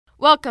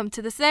Welcome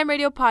to the Slam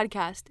Radio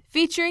Podcast,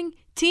 featuring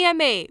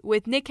TMA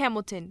with Nick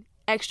Hamilton,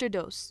 Extra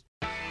Dose.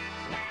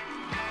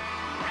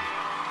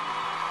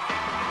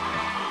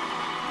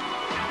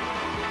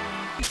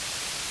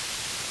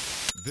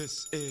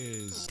 This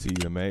is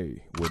TMA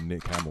with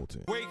Nick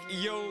Hamilton. Wake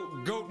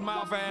Yo Goat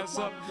Mouth Ass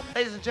Up.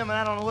 Ladies and gentlemen,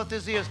 I don't know what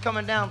this is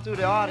coming down through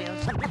the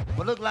audience,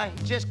 but look like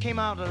it just came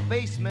out of the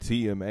basement.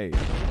 TMA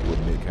with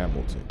Nick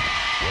Hamilton.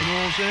 You know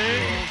what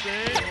I'm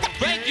saying?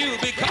 Thank you,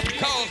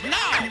 because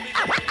now.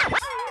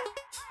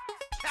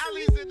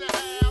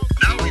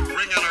 Now we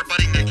bring out our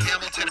buddy Nick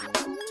Hamilton.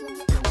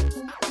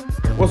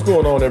 What's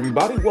going on,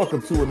 everybody?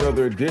 Welcome to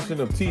another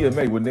edition of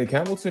TMA with Nick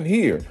Hamilton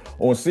here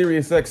on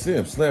Sirius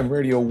XM Slam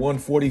Radio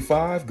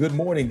 145. Good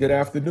morning, good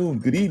afternoon,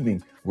 good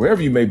evening,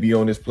 wherever you may be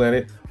on this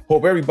planet.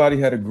 Hope everybody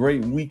had a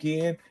great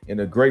weekend and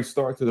a great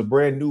start to the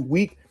brand new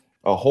week.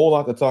 A whole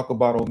lot to talk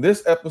about on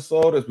this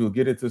episode as we'll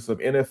get into some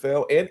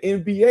NFL and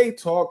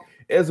NBA talk,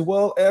 as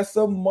well as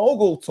some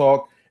mogul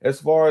talk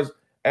as far as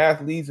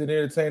athletes and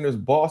entertainers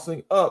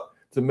bossing up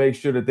to make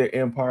sure that their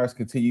empires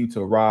continue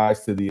to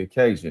rise to the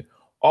occasion.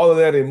 All of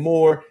that and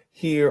more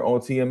here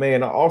on TMA.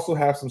 And I also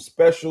have some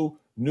special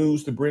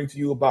news to bring to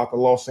you about the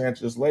Los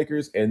Angeles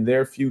Lakers and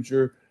their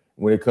future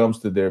when it comes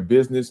to their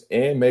business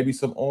and maybe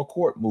some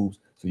on-court moves.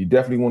 So you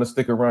definitely want to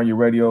stick around your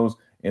radios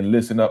and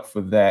listen up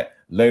for that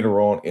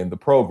later on in the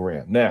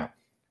program. Now,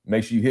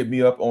 make sure you hit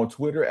me up on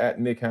Twitter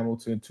at Nick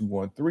Hamilton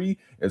 213,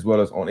 as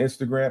well as on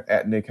Instagram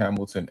at Nick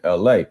Hamilton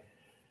LA.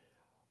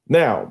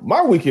 Now,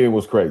 my weekend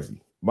was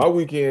crazy. My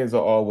weekends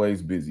are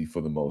always busy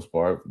for the most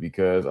part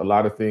because a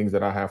lot of things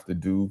that I have to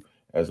do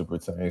as it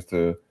pertains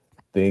to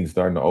things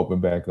starting to open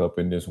back up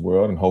in this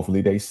world, and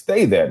hopefully they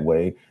stay that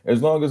way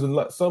as long as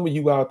some of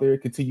you out there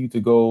continue to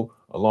go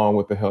along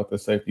with the health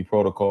and safety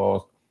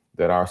protocols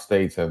that our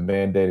states have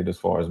mandated as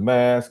far as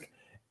masks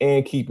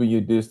and keeping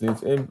your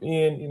distance. And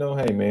you know,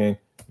 hey, man,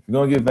 if you're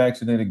going to get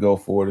vaccinated, go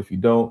for it. If you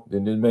don't,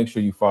 then just make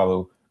sure you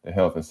follow the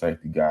health and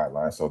safety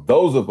guidelines. So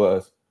those of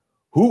us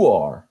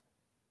who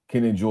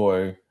can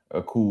enjoy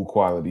a cool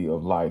quality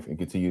of life and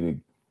continue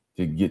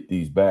to get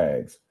these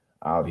bags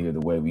out here the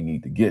way we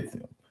need to get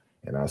them.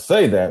 And I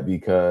say that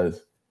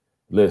because,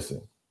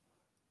 listen,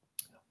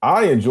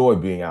 I enjoy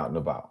being out and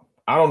about.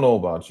 I don't know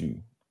about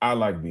you. I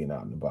like being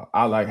out and about.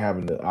 I like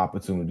having the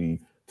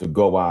opportunity to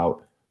go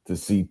out, to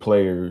see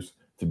players,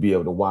 to be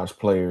able to watch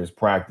players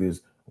practice,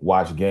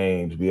 watch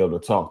games, be able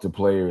to talk to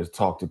players,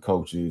 talk to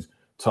coaches,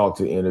 talk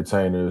to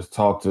entertainers,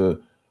 talk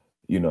to,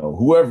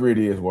 whoever it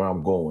is where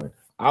I'm going.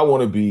 I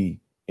want to be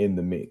in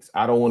the mix.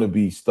 I don't want to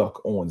be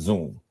stuck on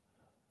Zoom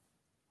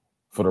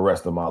for the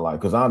rest of my life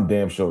because I'm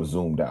damn sure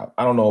zoomed out.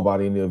 I don't know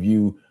about any of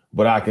you,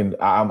 but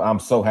I'm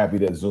so happy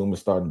that Zoom is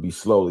starting to be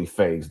slowly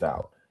phased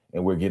out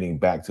and we're getting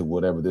back to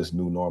whatever this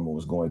new normal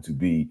is going to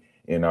be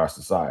in our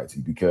society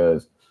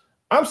because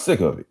I'm sick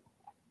of it.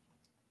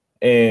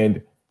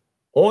 And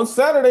on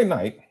Saturday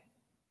night,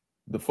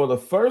 for the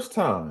first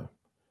time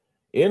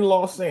in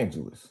Los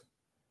Angeles,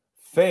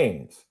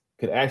 fans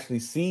could actually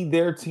see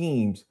their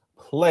teams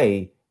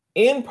play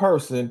in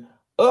person,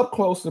 up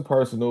close and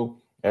personal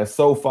at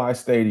SoFi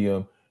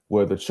Stadium,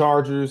 where the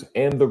Chargers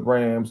and the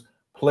Rams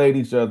played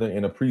each other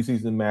in a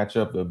preseason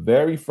matchup, the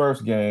very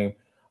first game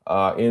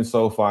in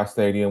SoFi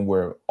Stadium,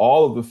 where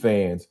all of the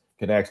fans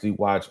could actually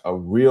watch a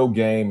real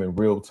game in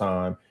real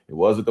time. It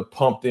wasn't the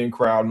pumped-in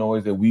crowd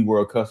noise that we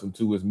were accustomed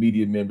to as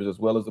media members, as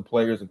well as the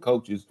players and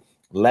coaches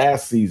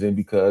last season,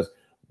 because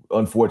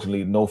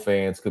unfortunately no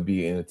fans could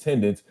be in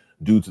attendance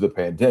due to the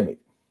pandemic.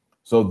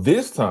 So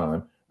this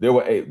time,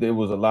 there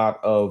was a lot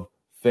of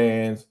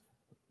fans,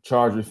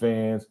 Charger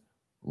fans,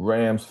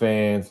 Rams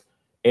fans,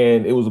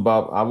 and it was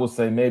about, I would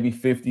say, maybe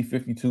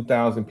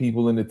 52,000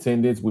 people in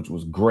attendance, which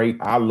was great.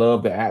 I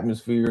love the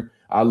atmosphere.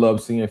 I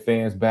love seeing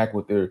fans back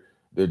with their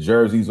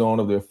jerseys on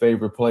of their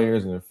favorite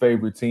players and their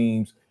favorite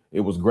teams. It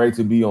was great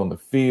to be on the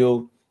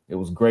field. It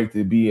was great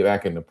to be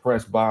back in the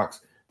press box,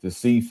 to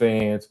see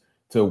fans,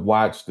 to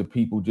watch the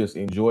people just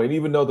enjoy. And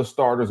even though the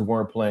starters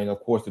weren't playing,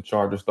 of course, the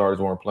Charger starters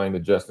weren't playing, the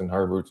Justin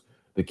Herberts,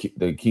 the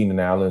Keenan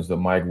Allens, the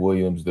Mike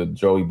Williams, the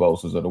Joey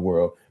Bosa's of the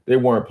world, they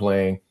weren't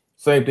playing.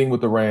 Same thing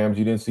with the Rams.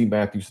 You didn't see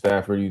Matthew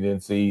Stafford. You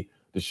didn't see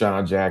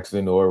Deshaun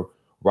Jackson or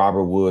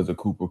Robert Woods or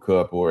Cooper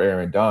Kupp or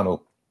Aaron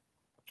Donald.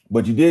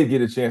 But you did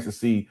get a chance to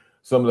see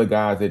some of the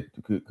guys that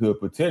could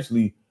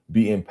potentially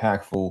be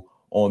impactful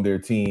on their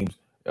teams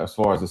as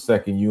far as the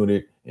second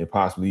unit and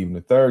possibly even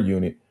the third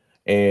unit.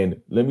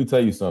 And let me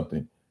tell you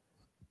something.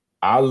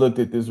 I looked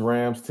at this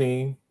Rams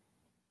team,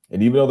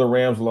 and even though the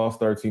Rams lost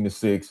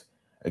 13-6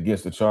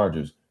 against the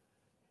Chargers,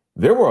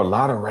 there were a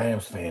lot of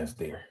Rams fans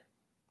there.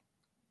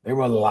 There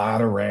were a lot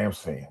of Rams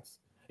fans,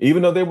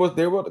 even though there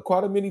were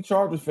quite a many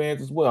Chargers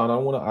fans as well.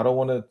 And I don't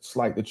want to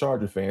slight the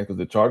Charger fans because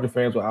the Charger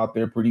fans were out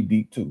there pretty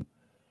deep too.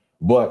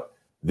 But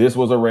this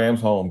was a Rams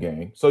home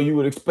game, so you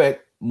would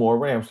expect more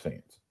Rams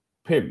fans,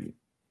 period.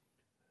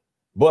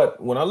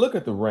 But when I look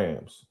at the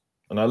Rams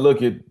and I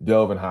look at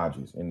Delvin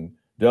Hodges, and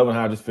Delvin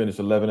Hodges finished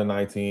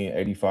 11-19,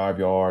 85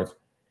 yards,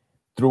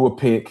 threw a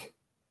pick.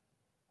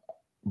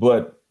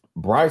 But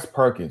Bryce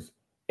Perkins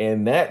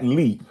and that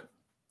leap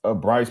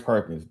of Bryce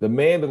Perkins, the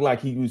man looked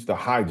like he used to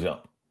high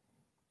jump.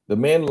 The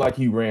man looked like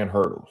he ran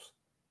hurdles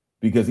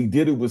because he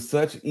did it with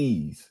such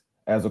ease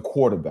as a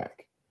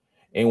quarterback.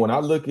 And when I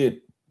look at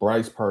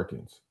Bryce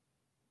Perkins,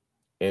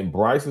 and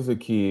Bryce is a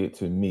kid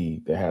to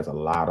me that has a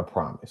lot of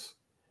promise.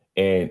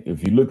 And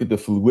if you look at the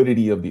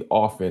fluidity of the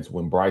offense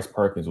when Bryce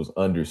Perkins was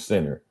under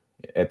center,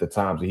 at the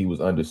times that he was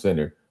under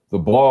center, the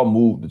ball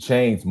moved, the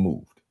chains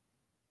moved.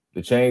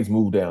 The chains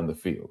moved down the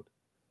field.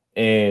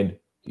 And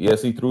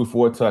yes, he threw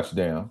for a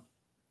touchdown.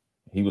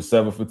 He was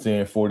 7 for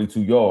 10,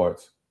 42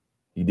 yards.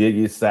 He did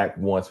get sacked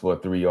once for a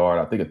 3-yard,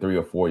 I think a 3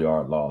 or 4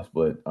 yard loss.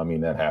 But I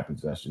mean, that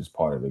happens. That's just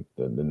part of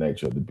the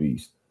nature of the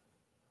beast.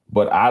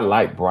 But I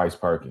like Bryce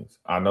Perkins.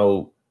 I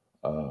know,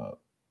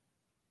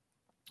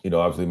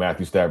 obviously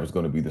Matthew Stafford's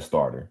going to be the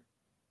starter.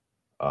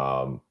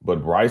 But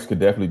Bryce could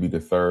definitely be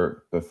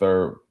the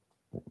third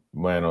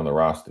man on the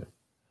roster.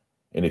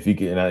 And if he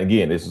can, and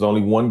again, this is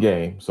only one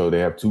game, so they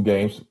have 2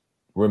 games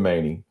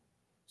remaining.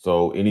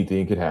 So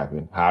anything could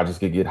happen. Hodges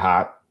could get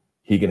hot.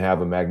 He can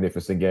have a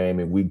magnificent game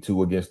in week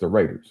 2 against the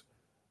Raiders.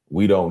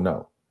 We don't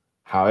know.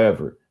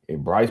 However, if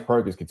Bryce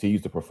Perkins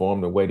continues to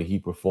perform the way that he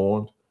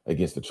performed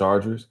against the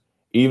Chargers,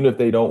 even if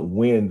they don't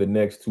win the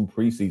next 2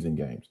 preseason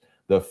games,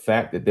 the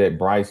fact that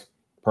Bryce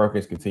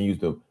Perkins continues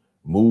to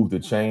move the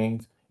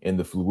chains and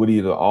the fluidity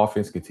of the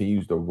offense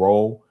continues to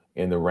roll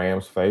in the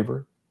Rams'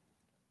 favor,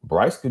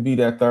 Bryce could be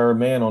that third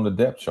man on the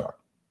depth chart.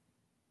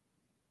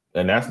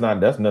 And that's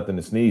nothing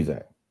to sneeze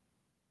at.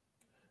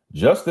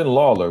 Justin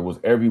Lawler was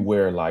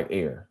everywhere like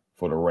air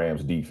for the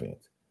Rams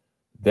defense.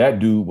 That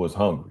dude was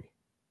hungry.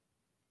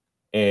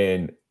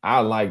 And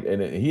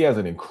he has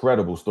an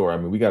incredible story. I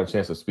mean, we got a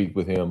chance to speak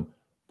with him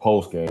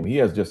post-game. He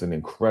has just an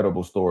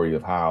incredible story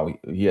of how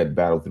he had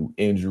battled through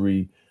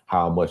injury,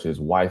 how much his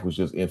wife was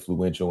just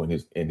influential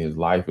in his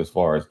life as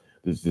far as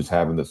just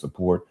having the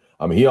support.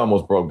 I mean, he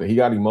almost broke down. He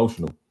got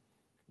emotional,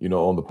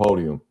 on the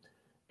podium.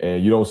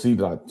 And you don't see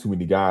too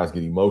many guys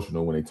get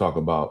emotional when they talk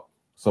about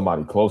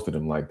somebody close to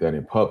them like that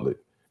in public.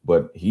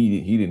 But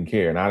he didn't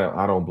care, and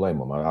I don't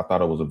blame him. I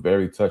thought it was a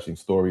very touching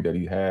story that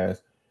he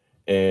has.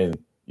 And,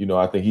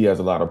 I think he has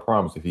a lot of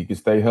promise. If he can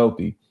stay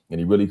healthy, and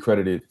he really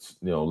credited,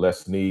 Les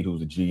Snead, who's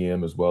the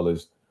GM, as well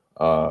as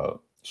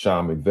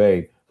Sean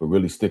McVay, for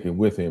really sticking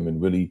with him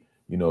and really,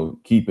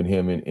 keeping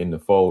him in the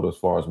fold as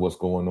far as what's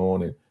going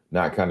on and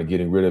not kind of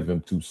getting rid of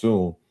him too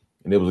soon.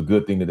 And it was a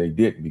good thing that they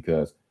didn't,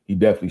 because he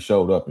definitely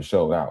showed up and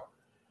showed out.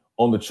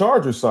 On the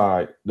Chargers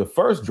side, the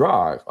first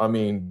drive, I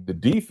mean, the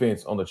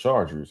defense on the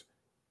Chargers,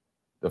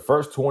 the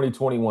first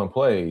 21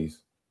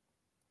 plays,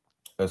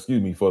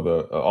 for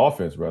the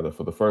offense, rather,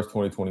 for the first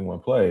 21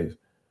 plays,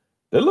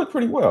 they look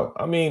pretty well.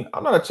 I mean,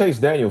 I'm not a Chase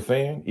Daniel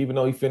fan, even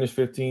though he finished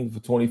 15 for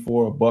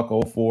 24,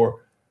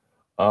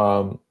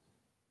 $104.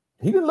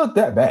 He didn't look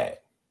that bad.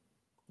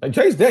 Like,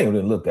 Chase Daniel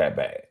didn't look that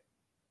bad.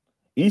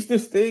 Easton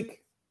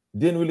Stick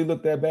didn't really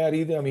look that bad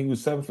either. I mean, he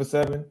was 7 for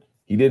 7.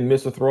 He didn't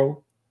miss a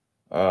throw.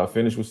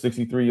 Finished with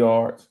 63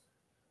 yards.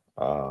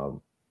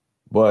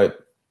 But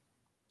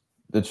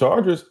the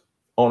Chargers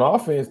on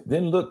offense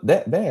didn't look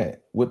that bad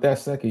with that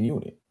second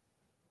unit.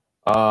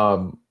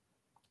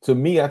 To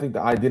me, I think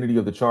the identity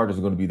of the Chargers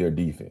is going to be their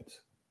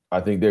defense.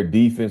 I think their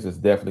defense is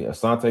definitely,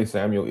 Asante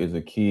Samuel is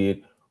a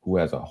kid who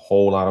has a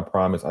whole lot of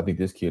promise. I think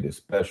this kid is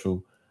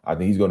special. I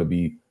think he's going to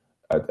be,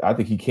 I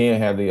think he can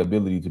have the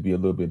ability to be a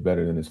little bit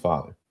better than his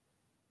father,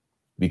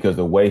 because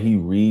the way he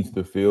reads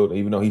the field,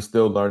 even though he's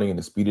still learning and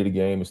the speed of the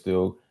game is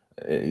still,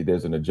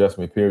 there's an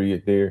adjustment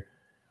period there.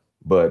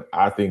 But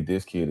I think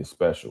this kid is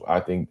special. I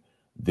think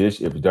if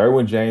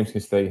Derwin James can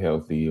stay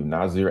healthy, if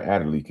Nazir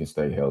Adderley can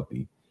stay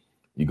healthy,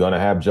 you're going to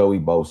have Joey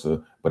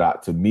Bosa.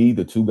 But to me,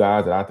 the 2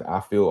 guys that I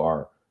feel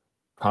are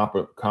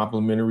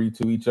complementary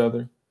to each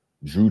other,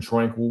 Drew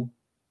Tranquill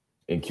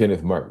and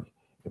Kenneth Murray.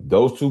 If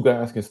those 2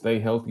 guys can stay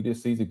healthy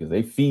this season, because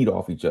they feed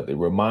off each other. It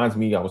reminds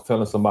me, I was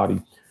telling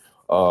somebody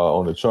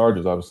on the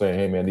Chargers, I was saying,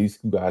 hey, man, these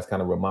 2 guys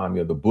kind of remind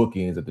me of the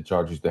bookends that the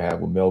Chargers used to have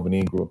with Melvin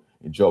Ingram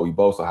and Joey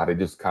Bosa, how they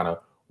just kind of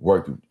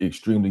worked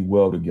extremely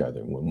well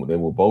together. When they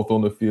were both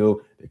on the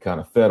field, they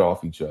kind of fed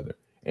off each other.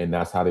 And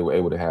that's how they were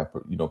able to have,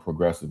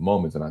 progressive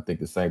moments. And I think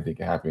the same thing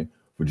can happen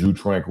for Drew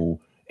Tranquill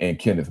and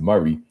Kenneth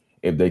Murray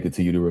if they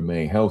continue to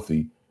remain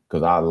healthy,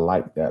 because I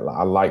like that.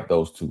 I like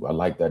those 2. I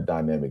like that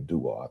dynamic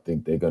duo. I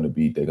think they're going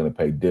to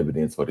pay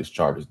dividends for this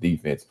Chargers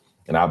defense.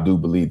 And I do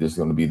believe this is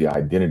going to be the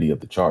identity of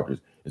the Chargers.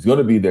 It's going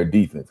to be their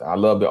defense. I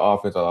love their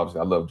offense. I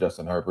love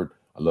Justin Herbert.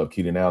 I love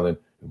Keenan Allen.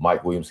 If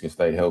Mike Williams can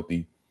stay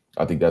healthy,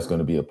 I think that's going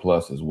to be a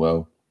plus as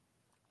well.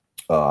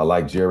 I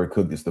like Jared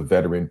Cook. It's the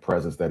veteran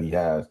presence that he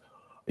has,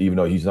 even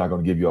though he's not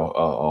going to give you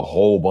a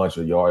whole bunch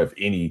of yards, if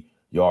any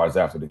yards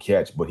after the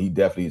catch, but he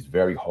definitely is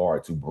very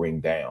hard to bring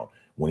down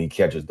when he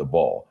catches the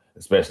ball,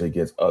 especially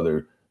against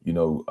other,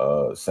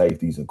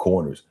 safeties and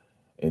corners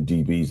and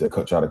DBs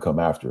that try to come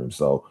after him.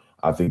 So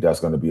I think that's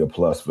going to be a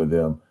plus for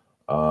them.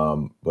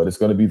 But it's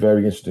going to be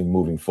very interesting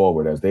moving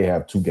forward as they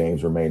have 2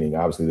 games remaining.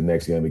 Obviously, the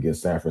next game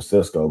against San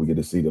Francisco, we get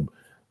to see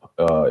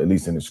at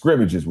least in the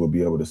scrimmages, we'll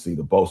be able to see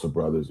the Bosa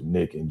brothers,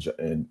 Nick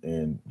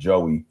and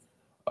Joey,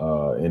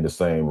 in the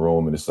same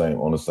room, on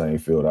the same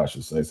field, I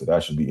should say. So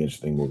that should be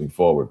interesting moving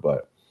forward.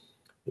 But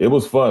it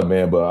was fun,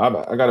 man.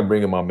 But I got to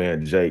bring in my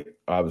man Jake.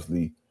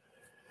 Obviously,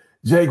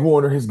 Jake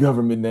Warner, his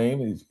government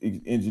name, is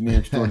engineer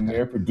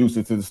extraordinaire,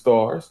 producer to the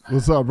stars.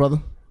 What's up, brother?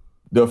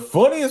 The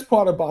funniest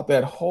part about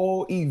that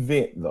whole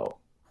event, though,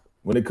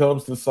 when it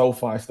comes to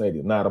SoFi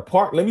Stadium. Now,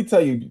 let me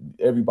tell you,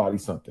 everybody,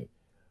 something.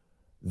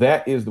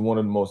 That is one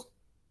of the most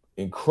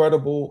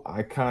incredible,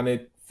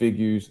 iconic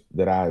figures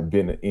that I've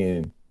been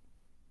in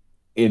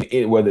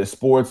whether it's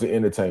sports or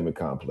entertainment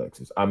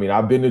complexes. I mean,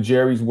 I've been to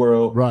Jerry's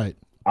World. Right.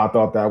 I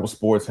thought that was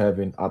sports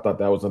heaven. I thought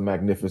that was a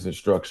magnificent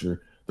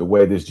structure, the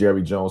way this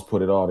Jerry Jones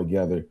put it all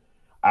together.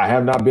 I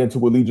have not been to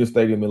Allegiant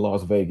Stadium in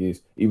Las Vegas,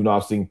 even though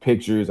I've seen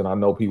pictures and I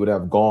know people that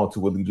have gone to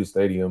Allegiant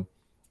Stadium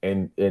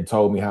and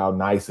told me how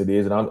nice it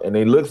is, and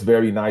it looks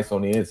very nice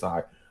on the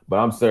inside. But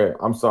I'm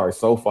sorry,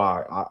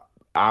 SoFi.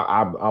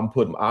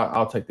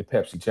 I'll take the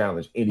Pepsi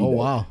challenge any day.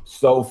 Wow.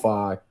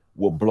 SoFi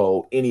will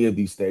blow any of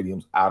these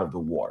stadiums out of the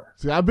water.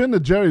 See, I've been to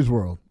Jerry's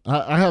World.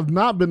 I have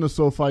not been to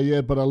SoFi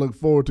yet, but I look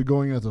forward to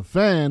going as a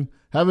fan.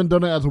 Haven't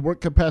done it as a work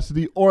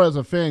capacity or as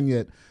a fan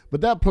yet, but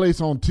that place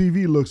on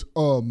TV looks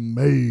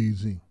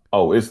amazing.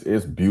 Oh, it's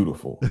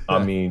beautiful.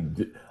 I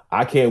mean,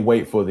 I can't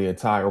wait for the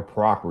entire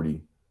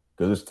property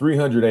because it's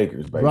 300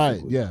 acres, basically.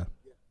 Right, yeah.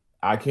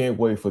 I can't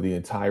wait for the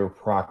entire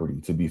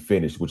property to be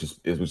finished, which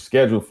is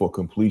scheduled for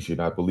completion,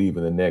 I believe,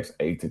 in the next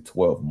 8 to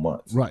 12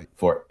 months. Right.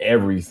 For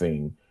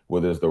everything,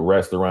 whether it's the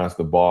restaurants,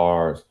 the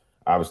bars.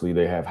 Obviously,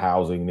 they have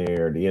housing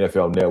there. The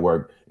NFL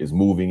Network is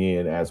moving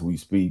in as we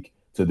speak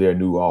to their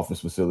new office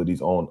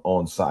facilities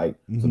on site.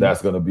 Mm-hmm. So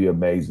that's going to be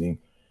amazing.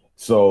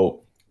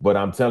 So, but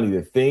I'm telling you,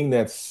 the thing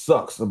that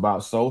sucks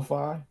about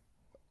SoFi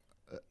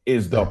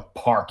is the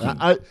parking.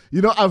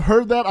 I've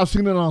heard that. I've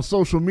seen it on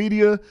social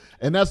media,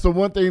 and that's the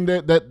one thing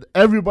that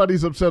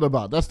everybody's upset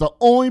about. That's the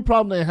only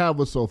problem they have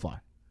with SoFi.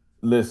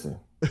 Listen,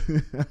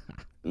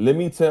 let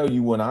me tell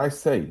you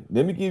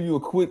let me give you a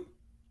quick.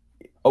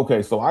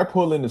 Okay, so I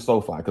pull into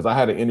SoFi because I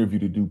had an interview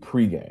to do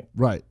pregame.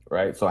 Right.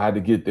 So I had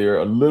to get there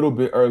a little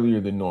bit earlier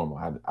than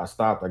normal. I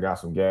stopped, I got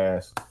some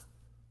gas,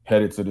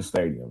 headed to the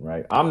stadium,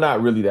 right? I'm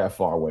not really that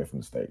far away from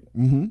the stadium.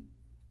 Mm-hmm.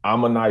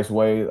 I'm a nice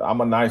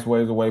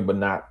ways away, but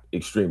not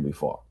extremely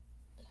far.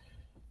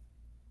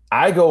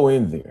 I go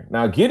in there.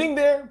 Now, getting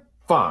there,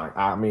 fine.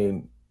 I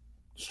mean,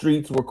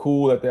 streets were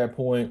cool at that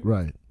point.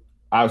 Right.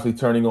 Obviously,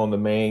 turning on the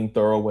main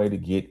thoroughway to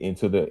get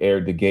into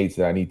the gates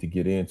that I need to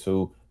get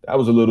into. That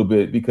was a little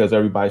bit because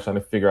everybody's trying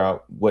to figure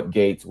out what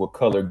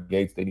color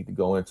gates they need to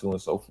go into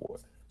and so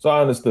forth. So I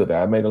understood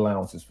that. I made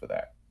allowances for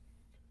that.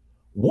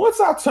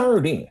 Once I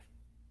turned in,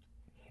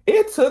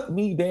 it took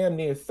me damn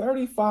near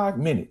 35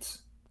 minutes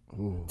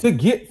to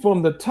get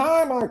from the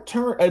time I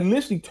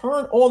initially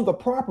turned on the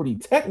property,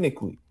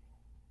 technically,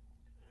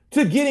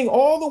 to getting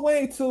all the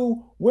way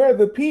to where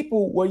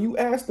you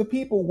ask the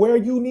people where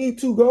you need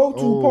to go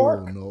to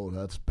park. Oh, no,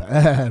 that's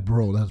bad,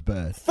 bro. That's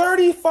bad.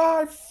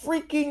 35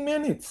 freaking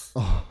minutes.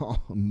 Oh,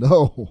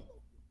 no.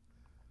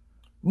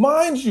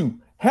 Mind you,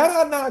 had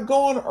I not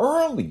gone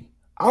early,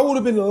 I would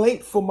have been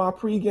late for my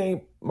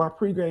pregame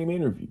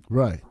interview.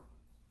 Right.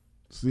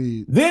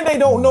 See. Then they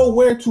don't know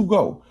where to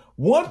go.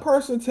 One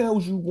person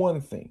tells you one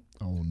thing.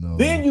 Oh, no.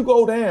 Then you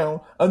go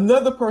down,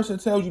 another person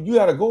tells you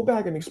got to go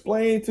back and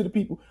explain to the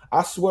people.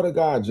 I swear to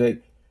God,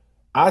 Jake,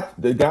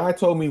 the guy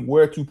told me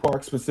where to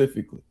park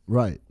specifically.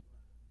 Right.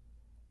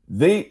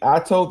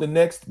 I told the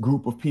next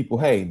group of people,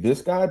 hey,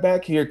 this guy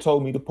back here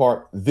told me to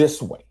park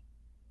this way.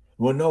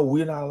 Well, no,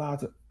 we're not allowed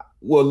to.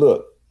 Well,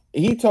 look,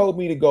 he told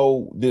me to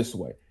go this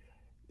way.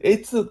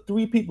 It took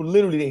 3 people,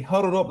 literally, they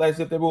huddled up as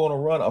if they were going to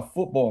run a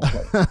football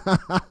play.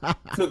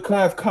 To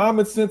have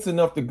common sense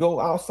enough to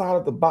go outside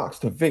of the box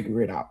to figure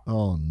it out.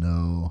 Oh,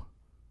 no.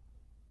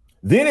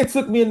 Then it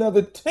took me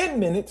another 10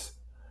 minutes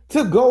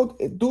to go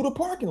do the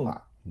parking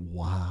lot.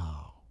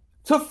 Wow.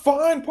 To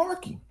find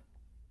parking.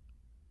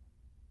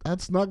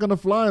 That's not going to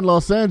fly in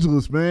Los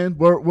Angeles, man,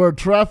 where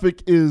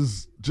traffic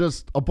is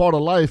just a part of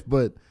life.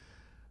 But,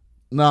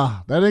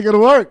 nah, that ain't going to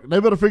work.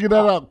 They better figure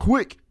that out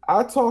quick.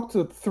 I talked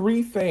to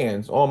 3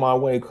 fans on my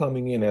way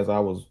coming in as I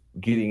was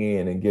getting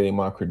in and getting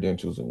my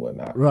credentials and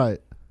whatnot. Right.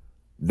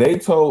 They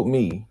told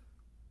me,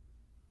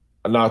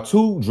 now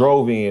 2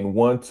 drove in,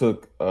 1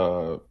 took,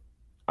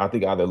 I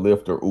think either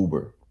Lyft or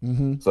Uber.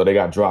 Mm-hmm. So they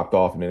got dropped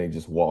off and then they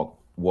just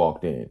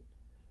walked in.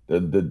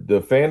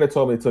 The fan that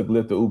told me they took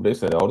Lyft or Uber, they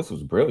said, oh, this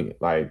was brilliant.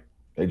 Like,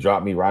 they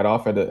dropped me right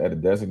off at a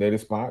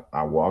designated spot.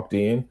 I walked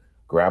in,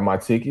 grabbed my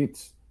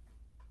tickets.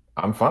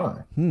 I'm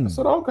fine. I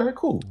said, okay,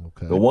 cool.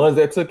 Okay. The ones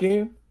that took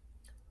in,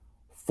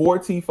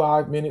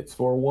 45 minutes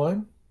for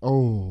one.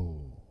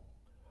 Oh.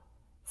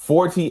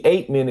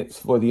 48 minutes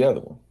for the other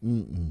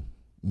one.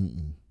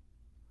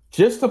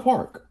 Just to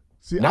park.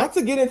 See, not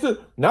to get into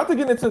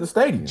the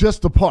stadium.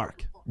 Just to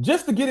park.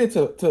 Just to get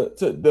into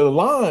to the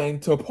line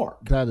to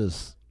park. That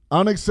is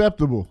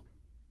unacceptable.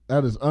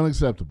 That is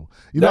unacceptable.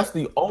 That's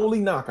the only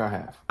knock I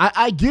have.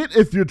 I get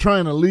if you're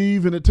trying to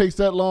leave and it takes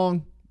that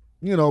long,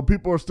 You know,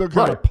 people are still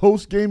kind of Right.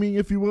 post-gaming,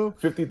 if you will.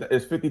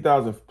 It's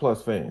 50,000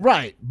 plus fans.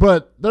 Right,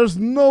 but there's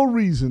no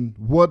reason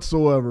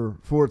whatsoever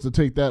for it to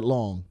take that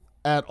long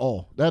at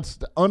all. That's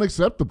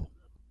unacceptable.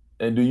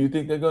 And do you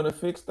think they're going to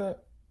fix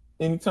that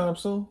anytime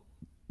soon?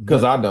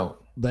 Because I don't.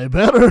 They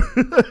better.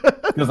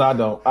 Because I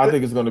don't. I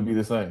think it's going to be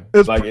the same.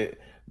 It's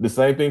The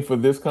same thing for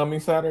this coming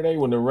Saturday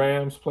when the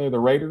Rams play the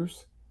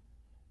Raiders.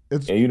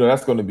 It's And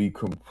that's going to be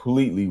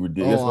completely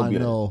ridiculous. Oh, It's going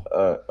I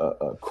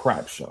to be a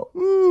crap show.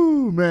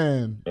 ooh,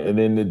 man. And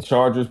then the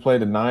Chargers play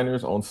the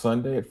Niners on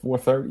Sunday at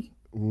 4:30.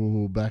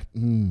 Ooh, back.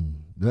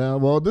 Yeah,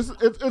 well, it's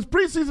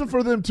preseason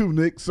for them too,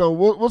 Nick. So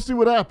we'll see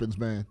what happens,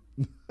 man.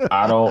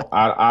 I don't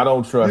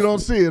trust. You don't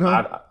see it,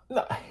 huh?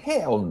 No,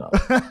 hell no.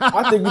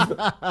 I think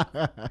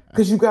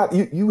because you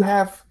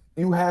have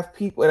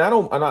people, and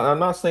I'm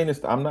not saying this.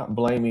 I'm not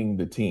blaming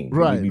the team.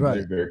 Right, Let me be right.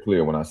 very, very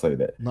clear when I say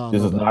that. No, this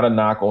no, is no. not a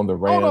knock on the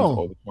Rams no.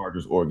 or the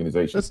Chargers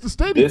organization. It's the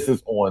stadium. This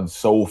is on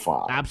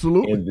SoFi.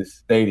 Absolutely. In the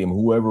stadium,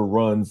 whoever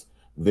runs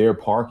their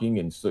parking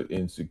and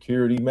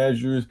security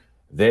measures,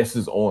 this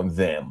is on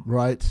them.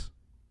 Right.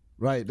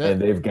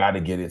 And they've got to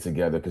get it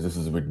together because this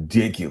is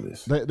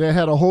ridiculous. They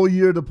had a whole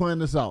year to plan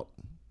this out.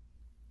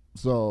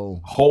 So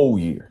Whole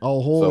year.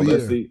 year.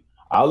 Let's see.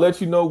 I'll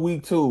let you know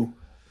week 2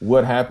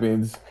 what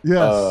happens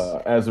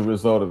Yes. as a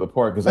result of the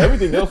park, because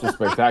everything else was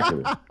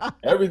spectacular.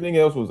 Everything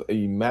else was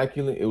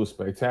immaculate. It was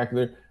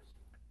spectacular.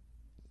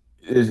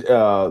 Is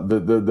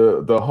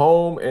the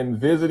home and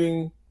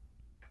visiting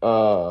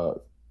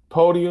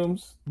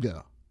podiums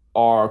Yeah.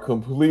 are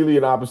completely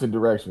in opposite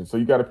directions. So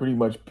you got to pretty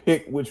much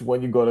pick which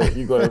one you're gonna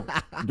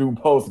do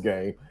post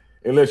game,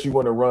 unless you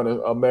want to run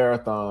a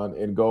marathon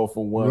and go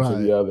from one to Right.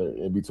 the other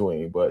in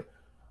between. But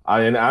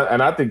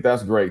I think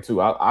that's great too.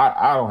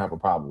 I don't have a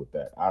problem with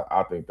that.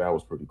 I think that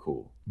was pretty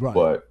cool. Right.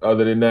 But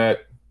other than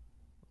that,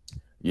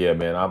 yeah,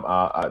 man,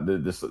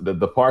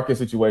 the parking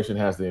situation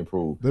has to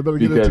improve. They better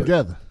get it because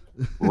together.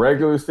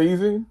 regular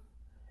season,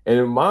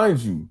 and mind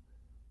you,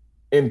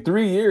 in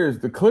 3 years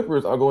the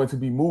Clippers are going to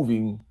be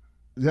moving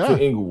Yeah.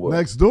 to Inglewood.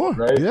 Next door.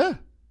 right? Yeah.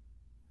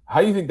 How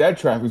do you think that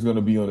traffic is going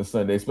to be on a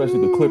Sunday, especially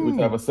the Clippers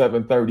have a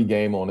 7:30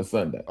 game on a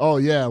Sunday? Oh,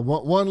 yeah.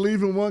 One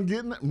leaving, one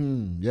getting it.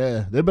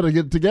 Yeah. They better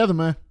get it together,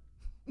 man.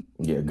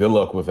 Yeah, good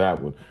luck with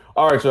that one.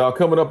 All right, y'all.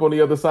 Coming up on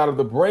the other side of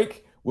the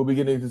break, we'll be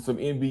getting into some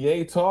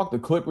NBA talk. The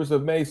Clippers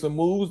have made some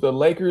moves. The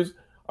Lakers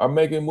are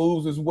making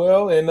moves as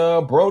well. And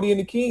Brody and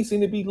the Kings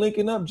seem to be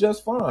linking up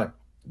just fine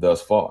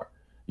thus far.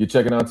 You're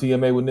checking out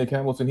TMA with Nick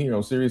Hamilton here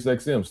on Sirius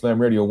XM,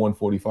 Slam Radio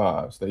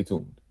 145. Stay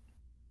tuned.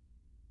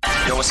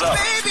 Yo, what's up?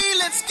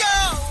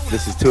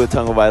 This is Tua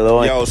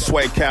Tagovailoa. Yo,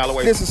 Sway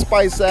Calloway. This is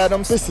Spice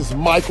Adams. This is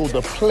Michael, the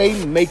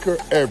playmaker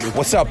everything.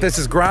 What's up? This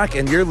is Gronk,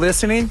 and you're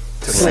listening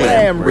to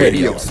Slam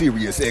Radio,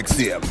 Sirius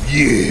XM.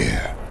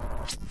 Yeah.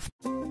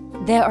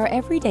 There are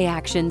everyday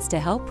actions to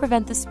help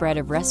prevent the spread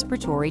of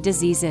respiratory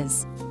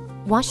diseases.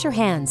 Wash your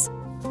hands.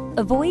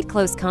 Avoid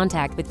close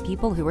contact with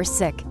people who are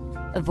sick.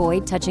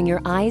 Avoid touching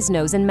your eyes,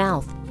 nose, and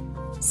mouth.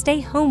 Stay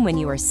home when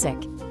you are sick.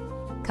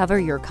 Cover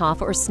your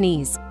cough or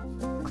sneeze.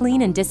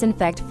 Clean and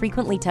disinfect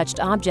frequently touched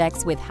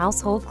objects with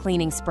household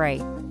cleaning spray.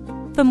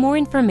 For more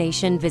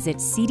information, visit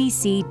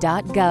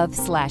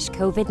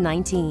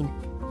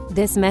cdc.gov/COVID-19.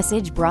 This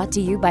message brought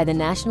to you by the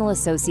National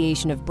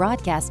Association of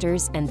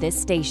Broadcasters and this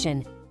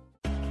station.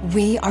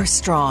 We are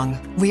strong,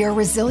 we are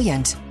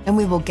resilient, and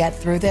we will get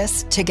through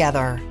this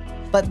together.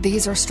 But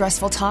these are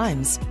stressful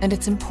times, and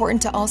it's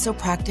important to also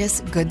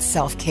practice good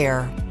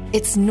self-care.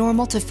 It's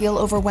normal to feel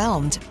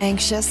overwhelmed,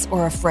 anxious,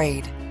 or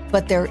afraid,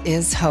 but there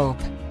is hope.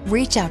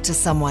 Reach out to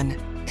someone,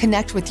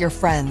 connect with your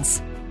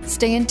friends,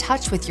 stay in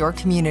touch with your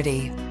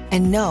community,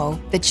 and know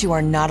that you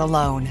are not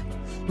alone.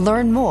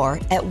 Learn more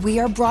at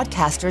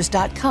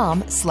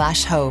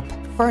wearebroadcasters.com/hope,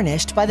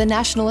 furnished by the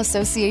National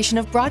Association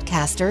of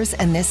Broadcasters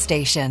and this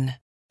station.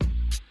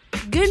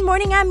 Good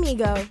morning,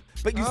 amigo.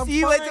 But you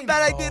see why it's a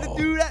bad idea to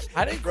do that?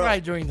 I didn't cry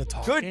during the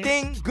talk. Good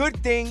thing.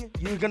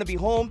 You're going to be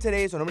home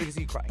today, so nobody can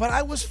see you cry. But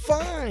I was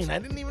fine. I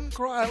didn't even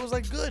cry. I was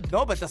like, good.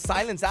 No, but the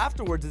silence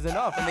afterwards is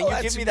enough. And then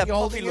you give me that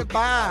holding puppy it look.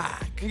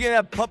 back. You get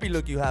that puppy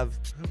look you have.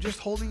 I'm just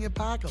holding it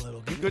back a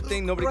little. Give Good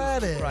thing nobody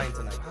can see you crying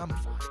tonight. I'm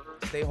fine.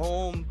 Stay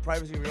home,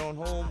 privacy of your own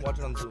home, watch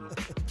it on Zoom.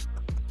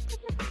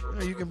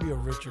 You can be a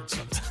Richard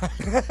sometime.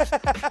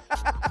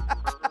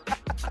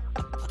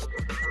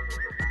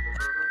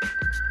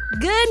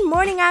 Good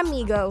morning,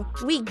 amigo.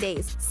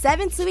 Weekdays,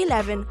 7 to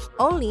 11,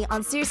 only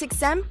on Sirius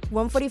XM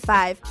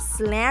 145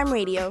 Slam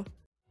Radio.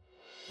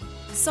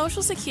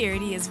 Social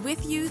Security is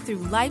with you through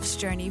life's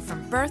journey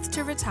from birth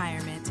to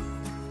retirement.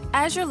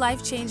 As your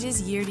life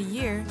changes year to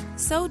year,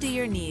 so do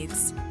your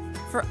needs.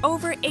 For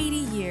over 80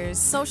 years,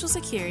 Social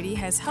Security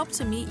has helped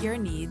to meet your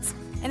needs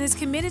and is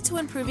committed to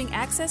improving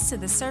access to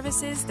the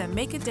services that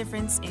make a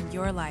difference in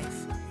your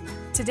life.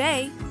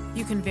 Today,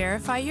 you can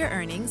verify your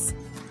earnings,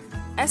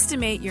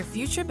 estimate your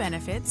future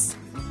benefits,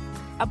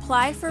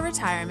 apply for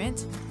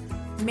retirement,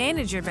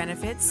 manage your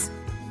benefits,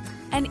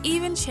 and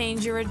even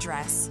change your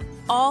address,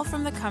 all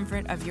from the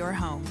comfort of your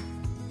home.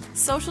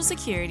 Social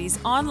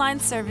Security's online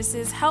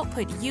services help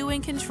put you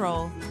in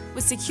control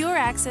with secure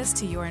access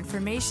to your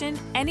information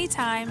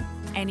anytime,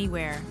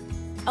 anywhere,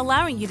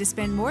 allowing you to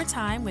spend more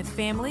time with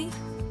family,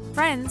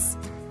 friends,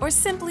 or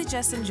simply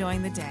just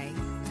enjoying the day.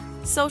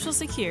 Social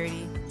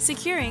Security,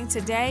 securing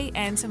today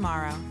and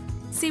tomorrow.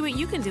 See what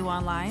you can do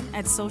online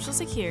at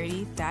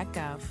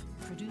socialsecurity.gov.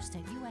 Produced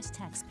at U.S.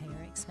 taxpayer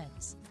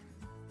expense.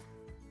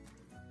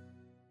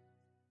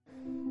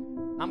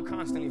 I'm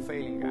constantly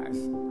failing, guys.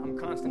 I'm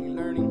constantly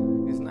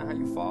learning. It's not how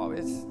you fall,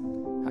 it's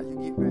how you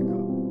get back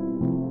up.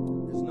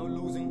 There's no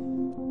losing,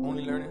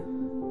 only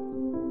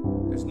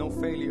learning. There's no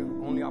failure,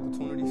 only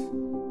opportunities.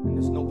 And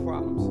there's no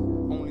problems,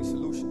 only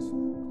solutions.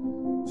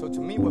 So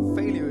to me, what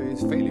failure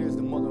is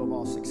the mother of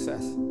all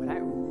success. But I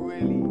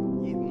really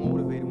get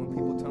motivated when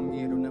people tell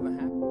me it'll never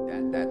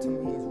happen. That to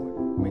me is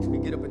what makes me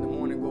get up in the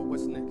morning and go,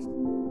 what's next?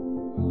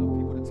 I love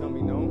people to tell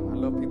me no. I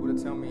love people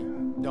to tell me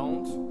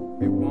don't,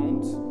 it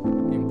won't,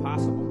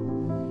 impossible.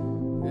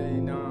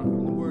 And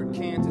the word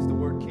can't is the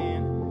word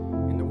can,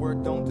 and the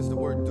word don't is the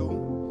word do,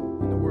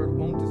 and the word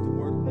won't is the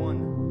word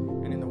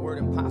won, and in the word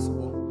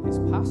impossible is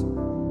possible.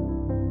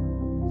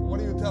 So what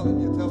do you tell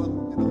them? You tell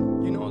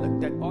them, you know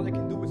that all they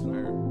can do is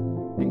learn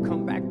and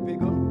come back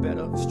bigger,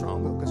 better,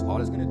 stronger, because all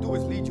it's going to do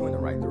is lead you in the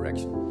right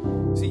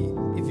direction. See,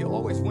 if you're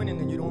always winning,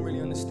 then you don't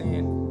really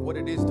understand what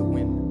it is to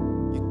win.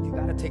 You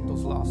got to take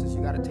those losses.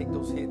 You got to take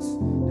those hits.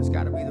 There's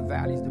got to be the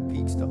valleys, the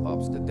peaks, the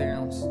ups, the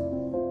downs.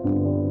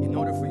 In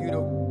order for you to,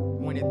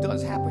 when it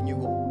does happen, you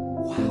go,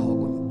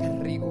 wow,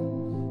 qué rico.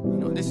 You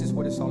know, this is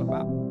what it's all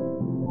about.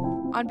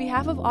 On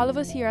behalf of all of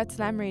us here at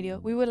Slam Radio,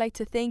 we would like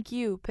to thank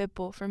you,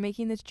 Pitbull, for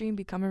making this dream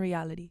become a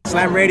reality.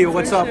 Slam Radio,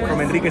 what's up? From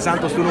Enrique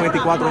Santos,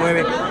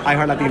 1249,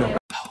 iHeart Latino.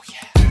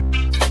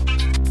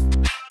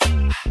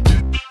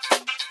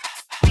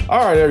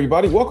 All right,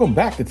 everybody. Welcome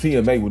back to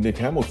TMA with Nick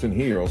Hamilton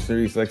here on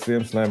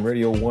SiriusXM Slam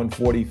Radio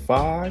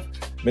 145.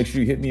 Make sure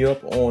you hit me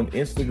up on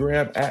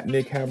Instagram at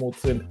Nick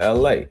Hamilton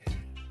LA.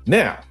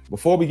 Now,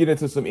 before we get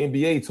into some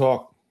NBA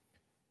talk,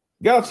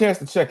 got a chance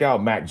to check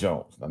out Mac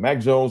Jones. Now, Mac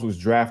Jones was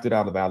drafted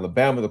out of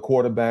Alabama, the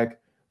quarterback,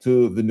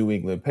 to the New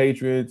England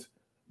Patriots,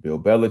 Bill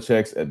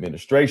Belichick's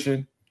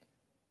administration.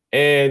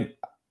 And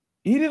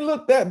he didn't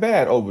look that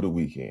bad over the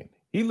weekend.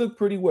 He looked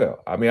pretty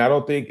well. I mean, I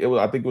think it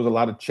was a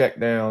lot of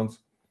checkdowns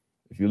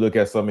if you look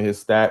at some of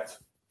his stats.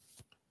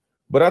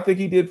 But I think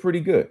he did pretty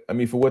good. I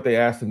mean, for what they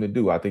asked him to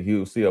do, I think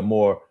he'll see a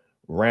more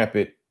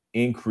rampant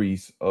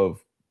increase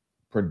of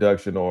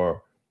production,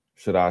 or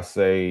should I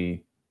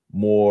say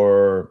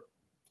more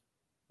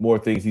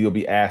things he'll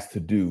be asked to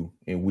do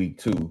in week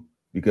 2,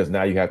 because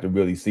now you have to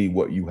really see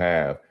what you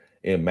have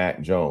in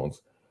Mac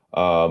Jones.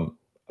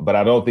 But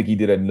I don't think he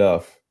did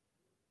enough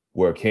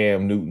where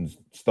Cam Newton's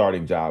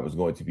starting job is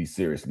going to be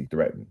seriously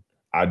threatened.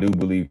 I do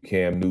believe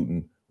Cam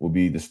Newton will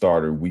be the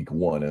starter week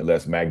 1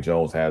 unless Mac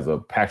Jones has a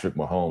Patrick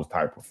Mahomes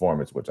type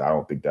performance, which I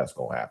don't think that's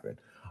going to happen.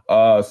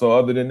 So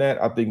other than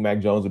that, I think Mac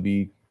Jones will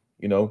be,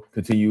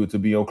 continue to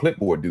be on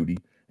clipboard duty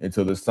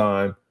until it's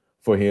time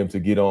for him to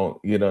get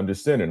under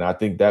center. And I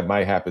think that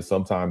might happen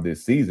sometime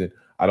this season.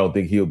 I don't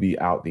think he'll be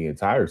out the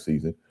entire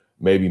season,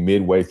 maybe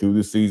midway through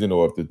the season,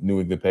 or if the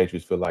New England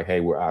Patriots feel like, hey,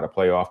 we're out of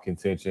playoff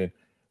contention,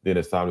 then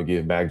it's time to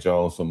give Mac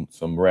Jones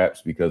some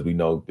reps, because we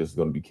know this is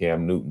going to be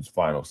Cam Newton's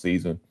final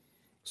season.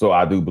 So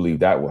I do believe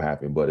that will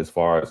happen. But as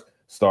far as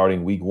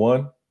starting week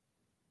 1,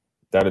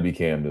 that'll be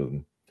Cam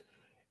Newton.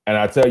 And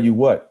I tell you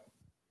what,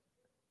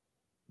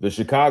 the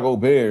Chicago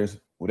Bears,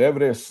 whatever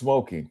they're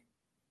smoking,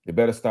 they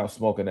better stop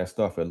smoking that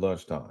stuff at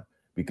lunchtime,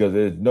 because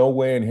there's no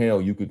way in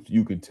hell you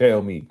could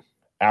tell me,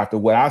 after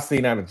what I've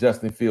seen out of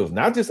Justin Fields,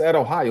 not just at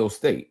Ohio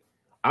State,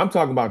 I'm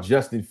talking about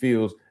Justin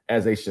Fields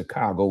as a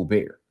Chicago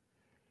Bear.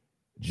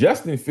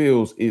 Justin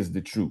Fields is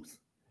the truth.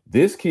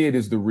 This kid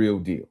is the real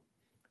deal.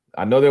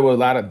 I know there were a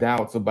lot of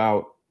doubts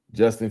about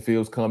Justin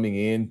Fields coming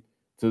in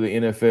to the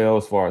NFL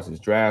as far as his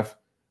draft,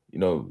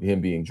 him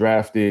being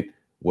drafted,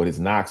 what his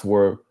knocks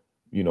were,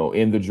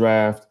 in the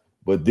draft.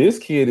 But this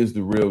kid is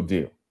the real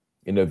deal.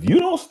 And if you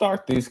don't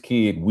start this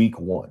kid week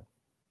 1,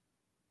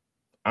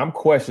 I'm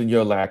questioning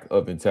your lack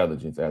of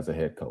intelligence as a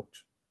head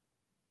coach.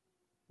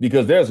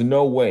 Because there's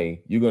no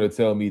way you're going to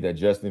tell me that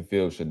Justin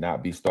Fields should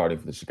not be starting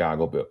for the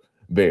Chicago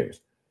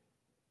Bears.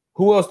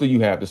 Who else do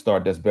you have to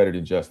start that's better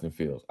than Justin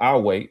Fields?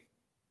 I'll wait.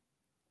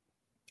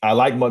 I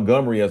like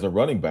Montgomery as a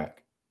running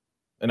back.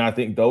 And I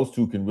think those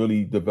two can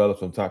really develop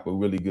some type of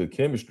really good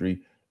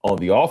chemistry on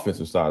the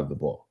offensive side of the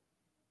ball.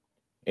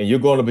 And you're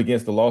going up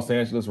against the Los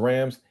Angeles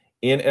Rams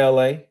in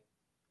LA,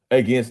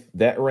 against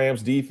that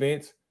Rams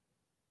defense,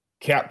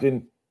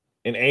 captained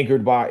and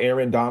anchored by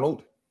Aaron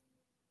Donald.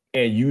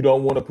 And you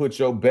don't want to put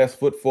your best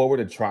foot forward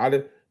and try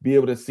to be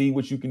able to see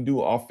what you can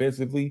do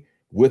offensively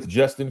with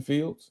Justin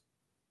Fields.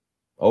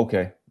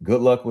 Okay,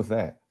 good luck with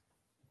that.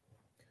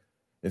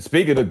 And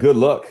speaking of good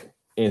luck,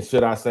 and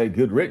should I say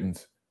good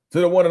riddance, to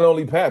the one and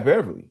only Pat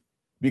Beverly.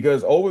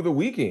 Because over the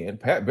weekend,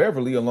 Pat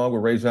Beverly, along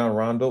with Rajon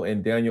Rondo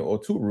and Daniel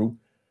Oturu,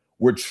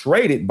 were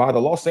traded by the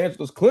Los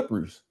Angeles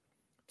Clippers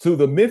to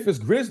the Memphis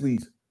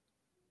Grizzlies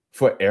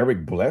for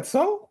Eric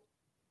Bledsoe?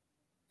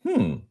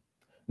 Now,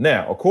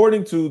 Now,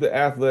 according to the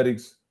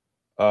Athletics,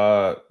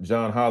 John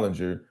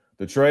Hollinger,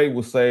 the trade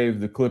will save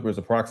the Clippers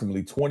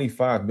approximately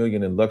 $25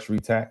 million in luxury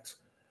tax.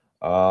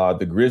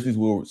 The Grizzlies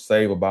will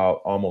save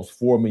about almost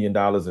 $4 million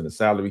in the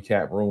salary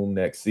cap room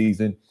next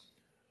season.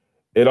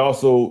 It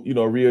also,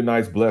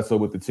 reunites Bledsoe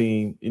with the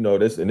team.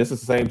 This is the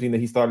same team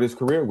that he started his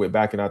career with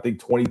back in, I think,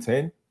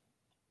 2010.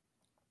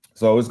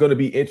 So it's going to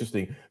be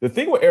interesting. The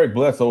thing with Eric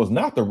Bledsoe is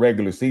not the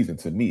regular season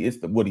to me. It's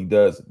what he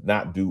does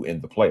not do in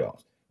the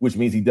playoffs, which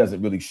means he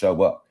doesn't really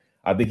show up.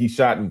 I think he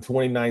shot in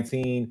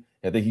 2019.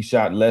 I think he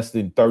shot less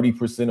than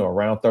 30% or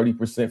around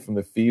 30% from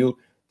the field.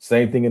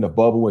 Same thing in the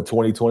bubble in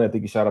 2020. I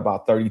think he shot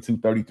about 32,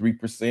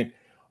 33%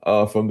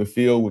 from the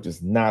field, which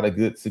is not a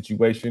good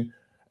situation.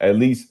 At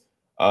least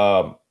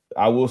I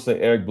will say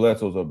Eric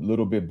Bledsoe is a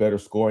little bit better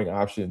scoring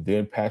option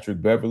than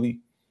Patrick Beverley.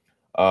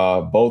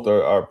 Both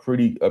are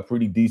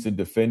pretty decent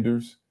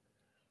defenders.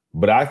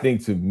 But I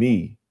think, to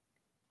me,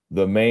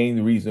 the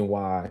main reason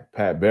why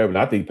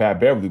I think Pat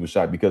Beverley was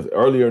shot, because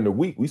earlier in the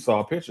week, we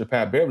saw a picture of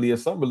Pat Beverley at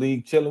Summer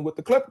League chilling with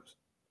the Clippers.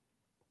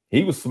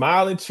 He was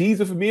smiling,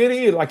 cheesing from ear to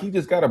ear like he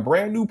just got a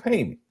brand new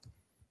payment.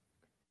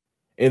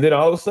 And then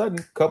all of a sudden,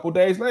 a couple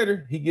days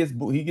later, he gets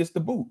the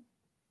boot.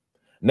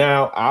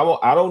 Now,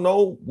 I don't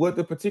know what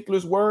the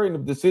particulars were in the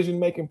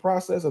decision-making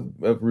process of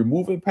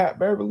removing Pat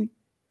Beverley.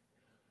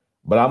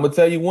 But I'm gonna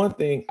tell you one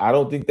thing: I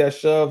don't think that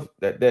shove,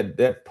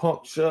 that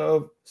punk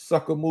shove,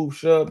 sucker move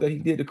shove that he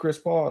did to Chris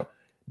Paul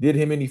did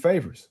him any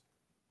favors.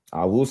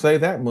 I will say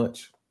that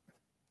much.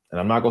 And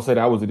I'm not gonna say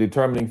that was a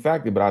determining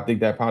factor, but I think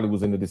that probably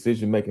was in the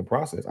decision-making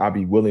process. I'd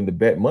be willing to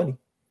bet money.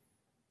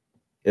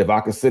 If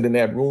I could sit in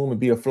that room and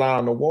be a fly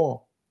on the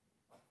wall,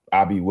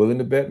 I'd be willing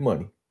to bet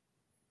money.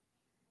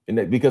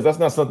 And because that's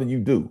not something you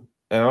do.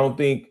 And I don't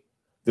think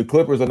the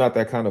Clippers are not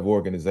that kind of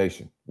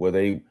organization where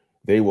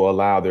they will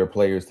allow their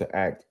players to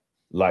act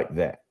like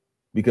that,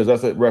 because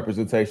that's a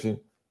representation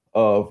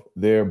of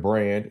their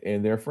brand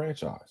and their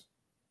franchise.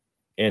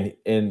 And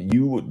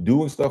you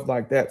doing stuff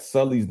like that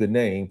sullies the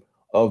name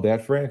of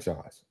that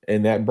franchise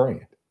and that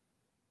brand.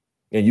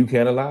 And you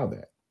can't allow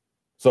that.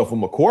 So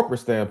from a corporate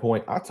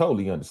standpoint, I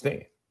totally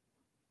understand.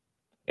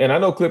 And I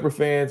know Clipper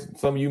fans,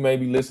 some of you may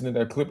be listening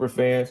that Clipper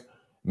fans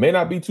may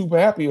not be too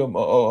happy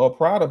or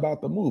proud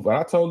about the move, but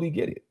I totally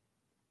get it.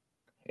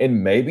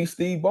 And maybe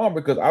Steve Ballmer,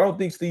 because I don't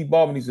think Steve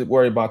Ballmer needs to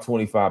worry about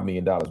 $25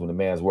 million when the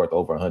man's worth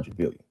over $100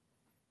 billion.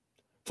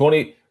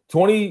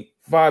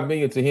 $25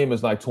 million to him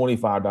is like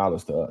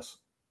 $25 to us.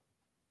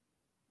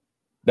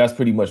 That's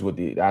pretty much what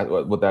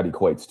that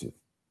equates to.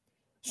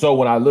 So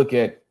when I look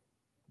at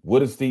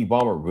what is Steve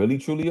Ballmer really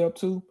truly up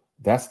to,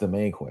 that's the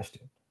main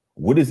question.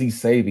 What is he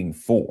saving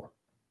for?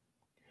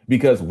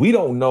 Because we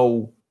don't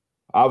know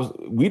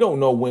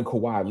when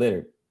Kawhi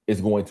Leonard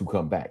is going to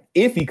come back,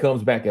 if he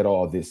comes back at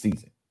all this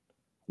season.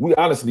 We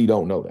honestly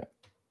don't know that.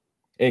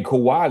 And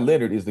Kawhi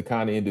Leonard is the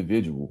kind of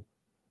individual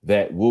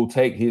that will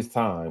take his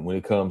time when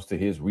it comes to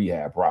his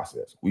rehab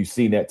process. We've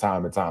seen that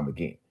time and time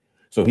again.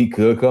 So he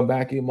could come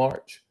back in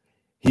March.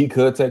 He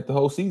could take the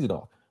whole season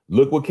off.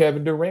 Look what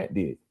Kevin Durant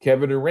did.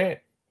 Kevin Durant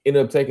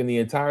ended up taking the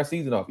entire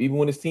season off. Even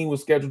when his team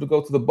was scheduled to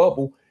go to the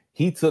bubble,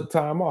 he took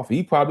time off.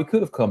 He probably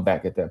could have come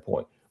back at that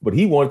point, but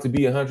he wanted to be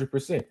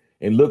 100%.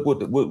 And look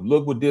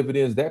what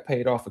dividends that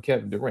paid off for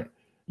Kevin Durant.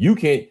 You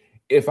can't.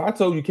 If I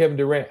told you Kevin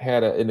Durant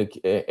had an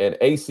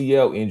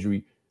ACL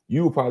injury,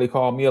 you would probably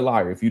call me a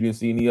liar if you didn't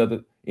see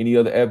any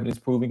other evidence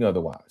proving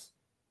otherwise.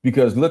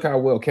 Because look how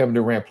well Kevin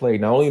Durant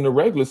played, not only in the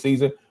regular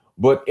season,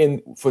 but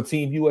for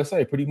Team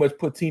USA. Pretty much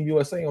put Team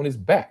USA on his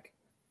back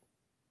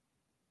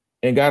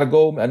and got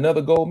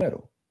another gold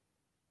medal.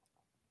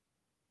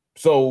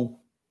 So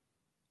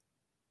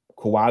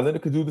Kawhi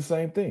Leonard could do the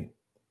same thing.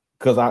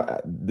 Because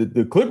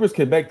the Clippers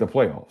can make the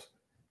playoffs.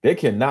 They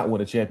cannot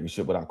win a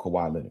championship without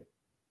Kawhi Leonard.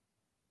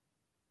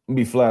 Let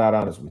me be flat out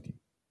honest with you.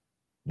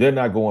 They're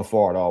not going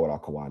far at all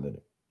without Kawhi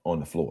Leonard on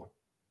the floor.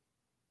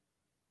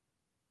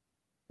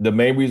 The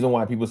main reason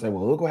why people say,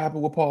 well, look what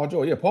happened with Paul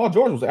George. Yeah, Paul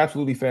George was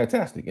absolutely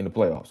fantastic in the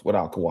playoffs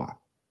without Kawhi.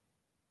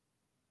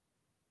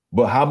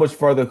 But how much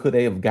further could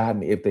they have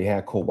gotten if they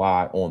had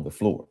Kawhi on the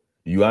floor?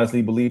 Do you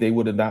honestly believe they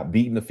would have not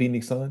beaten the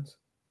Phoenix Suns?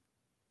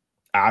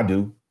 I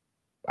do.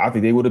 I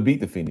think they would have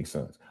beat the Phoenix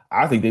Suns.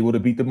 I think they would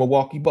have beat the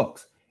Milwaukee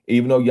Bucks.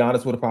 Even though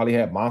Giannis would have probably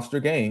had monster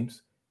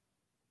games,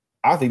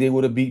 I think they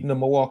would have beaten the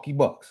Milwaukee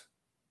Bucks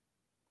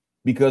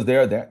because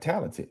they're that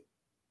talented.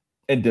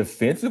 And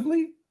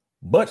defensively,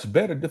 much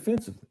better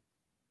defensively.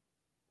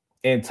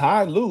 And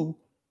Ty Lue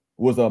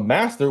was a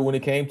master when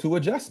it came to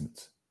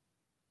adjustments.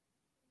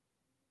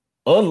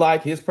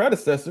 Unlike his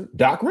predecessor,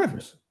 Doc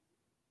Rivers.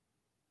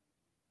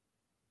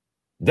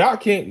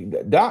 Doc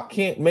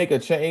can't make a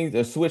change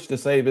or switch to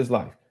save his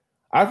life.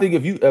 I think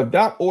if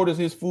Doc orders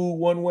his food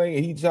one way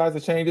and he tries to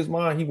change his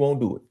mind, he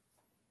won't do it.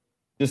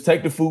 Just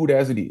take the food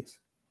as it is.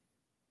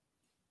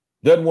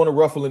 Doesn't want to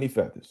ruffle any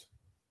feathers.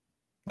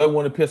 Doesn't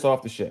want to piss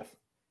off the chef.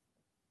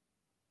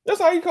 That's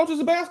how he coaches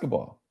the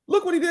basketball.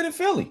 Look what he did in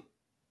Philly.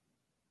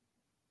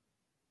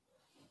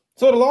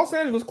 So the Los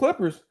Angeles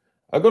Clippers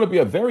are going to be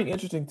a very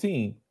interesting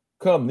team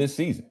come this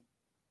season.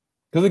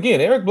 Because again,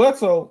 Eric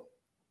Bledsoe,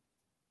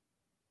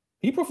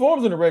 He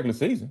performs in the regular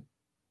season.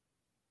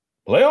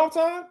 Playoff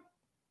time,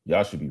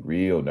 y'all should be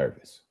real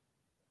nervous.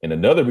 And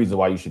another reason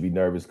why you should be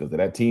nervous because of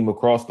that team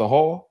across the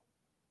hall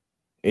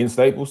in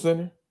Staples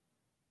Center,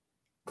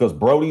 because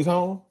Brody's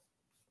home,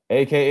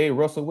 a.k.a.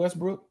 Russell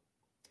Westbrook.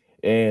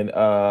 And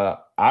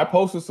I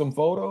posted some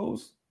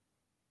photos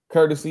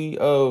courtesy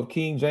of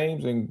King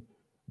James and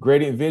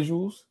Gradient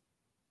Visuals.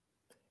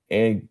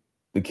 And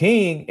the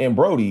King and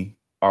Brody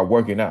are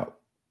working out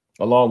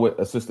along with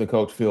assistant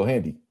coach Phil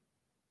Handy.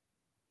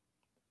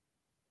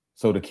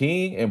 So the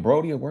King and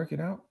Brody are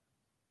working out.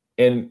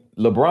 And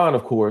LeBron,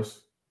 of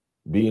course,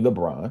 being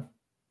LeBron,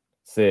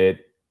 said,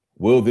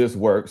 will this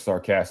work?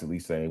 Sarcastically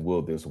saying,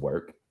 will this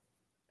work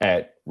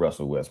at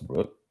Russell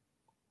Westbrook?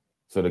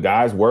 So the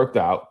guys worked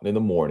out in the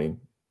morning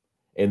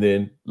and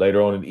then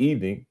later on in the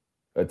evening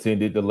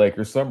attended the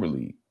Lakers Summer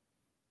League.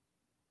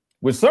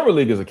 Which Summer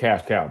League is a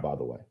cash cow, by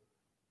the way.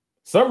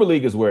 Summer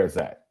League is where it's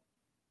at.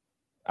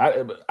 I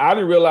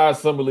didn't realize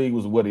Summer League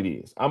was what it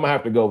is. I'm going to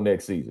have to go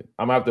next season.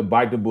 I'm going to have to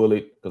bite the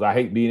bullet because I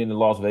hate being in the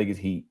Las Vegas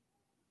Heat.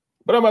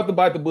 But I'm going to have to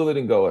bite the bullet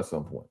and go at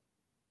some point.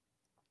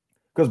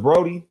 Because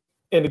Brody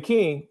and the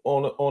King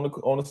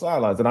on the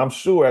sidelines. And I'm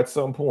sure at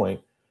some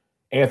point,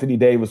 Anthony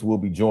Davis will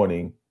be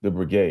joining the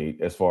brigade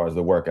as far as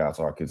the workouts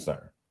are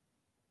concerned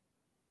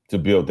to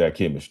build that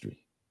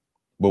chemistry.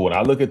 But when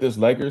I look at this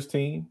Lakers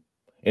team,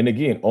 and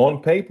again,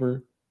 on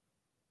paper,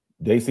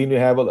 they seem to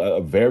have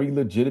a very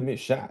legitimate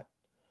shot.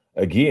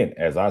 Again,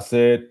 as I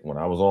said, when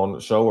I was on the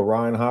show with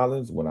Ryan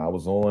Hollins, when I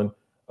was on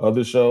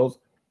other shows,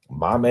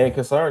 my main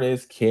concern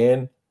is,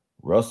 can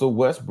Russell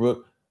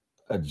Westbrook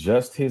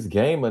adjust his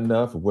game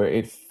enough where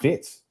it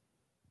fits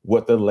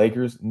what the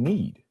Lakers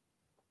need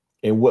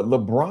and what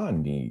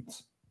LeBron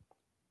needs?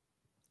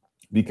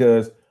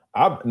 Because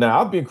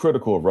I've been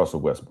critical of Russell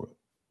Westbrook.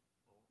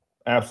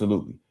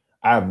 Absolutely.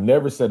 I've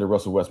never said that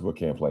Russell Westbrook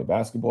can't play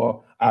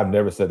basketball. I've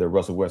never said that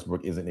Russell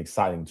Westbrook isn't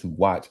exciting to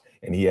watch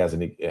and he has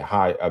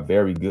a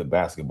very good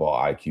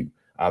basketball IQ.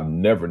 I've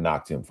never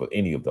knocked him for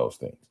any of those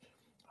things.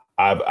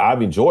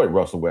 I've enjoyed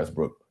Russell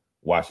Westbrook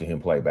watching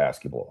him play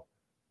basketball.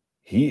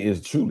 He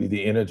is truly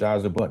the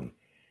Energizer Bunny.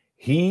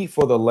 He,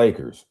 for the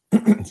Lakers,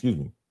 excuse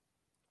me,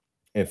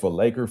 and for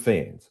Laker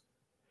fans,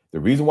 the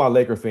reason why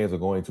Laker fans are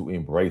going to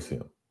embrace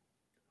him,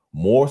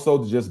 more so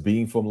than just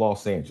being from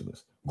Los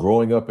Angeles,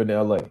 growing up in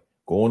LA,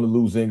 going to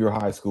Lusinger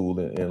High School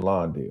in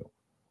Lawndale,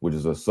 which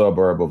is a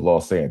suburb of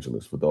Los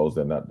Angeles for those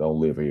that don't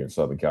live here in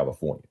Southern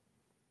California.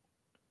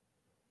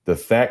 The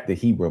fact that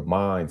he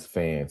reminds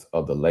fans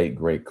of the late,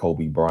 great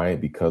Kobe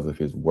Bryant because of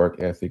his work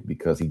ethic,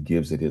 because he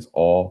gives it his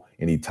all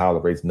and he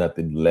tolerates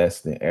nothing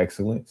less than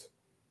excellence,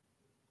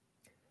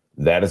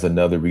 that is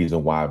another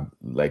reason why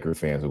Laker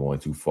fans are going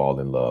to fall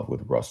in love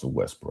with Russell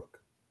Westbrook,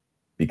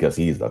 because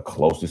he is the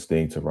closest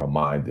thing to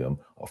remind them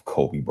of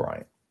Kobe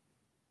Bryant.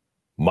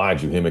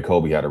 Mind you, him and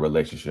Kobe had a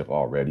relationship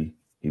already.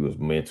 He was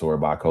mentored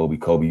by Kobe.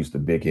 Kobe used to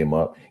big him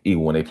up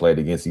even when they played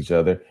against each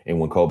other. And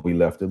when Kobe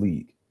left the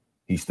league,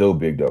 he still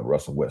bigged up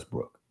Russell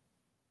Westbrook.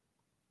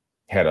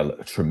 Had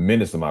a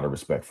tremendous amount of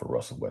respect for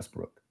Russell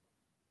Westbrook.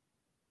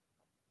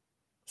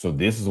 So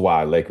this is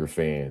why Laker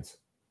fans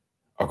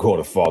are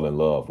going to fall in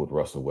love with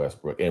Russell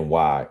Westbrook and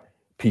why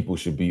people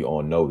should be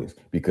on notice.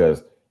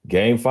 Because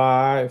Game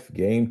 5,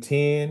 Game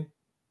 10,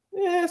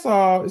 it's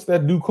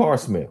that new car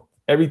smell.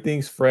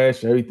 Everything's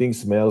fresh. Everything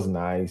smells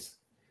nice.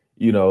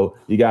 You know,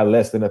 you got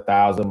less than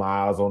 1,000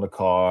 miles on the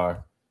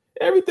car.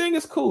 Everything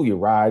is cool. You're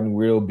riding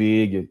real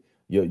big.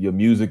 Your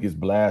music is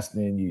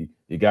blasting.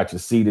 You got your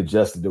seat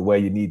adjusted the way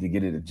you need to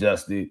get it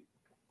adjusted.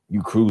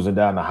 You cruising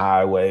down the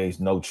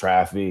highways, no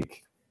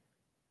traffic.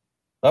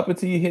 Up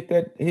until you hit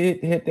that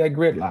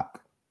gridlock.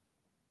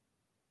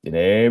 Then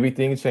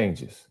everything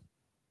changes.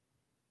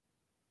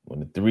 When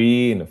the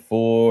 3 and the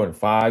 4 and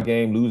 5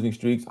 game losing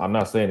streaks, I'm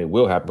not saying it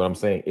will happen, but I'm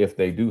saying if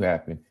they do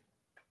happen,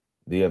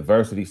 the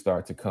adversity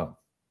starts to come.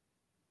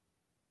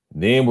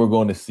 Then we're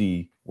going to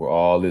see where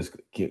all this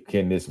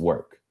can this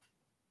work.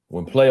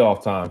 When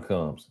playoff time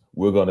comes,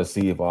 we're going to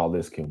see if all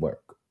this can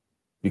work.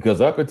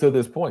 Because up until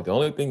this point, the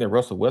only thing that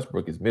Russell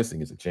Westbrook is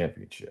missing is a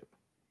championship.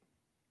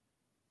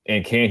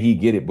 And can he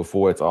get it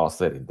before it's all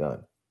said and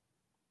done?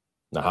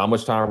 Now, how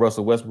much time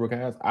Russell Westbrook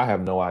has, I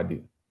have no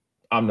idea.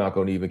 I'm not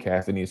going to even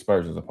cast any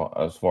aspersions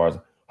as far as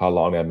how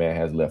long that man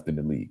has left in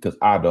the league, because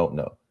I don't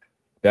know.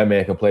 That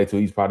man can play till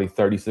he's probably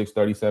 36,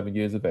 37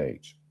 years of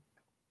age.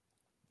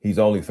 He's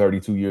only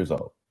 32 years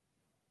old.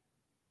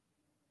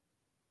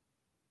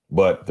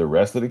 But the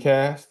rest of the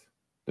cast,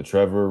 the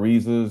Trevor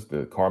Arizas,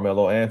 the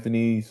Carmelo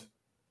Anthonys,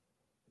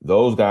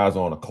 those guys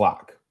are on a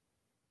clock.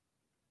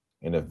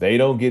 And if they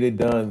don't get it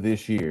done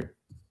this year,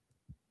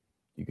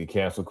 you can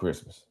cancel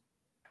Christmas.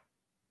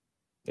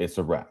 It's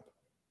a wrap.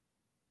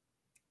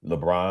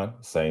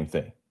 LeBron, same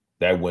thing.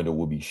 That window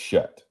will be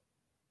shut.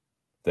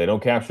 If they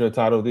don't capture a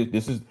title,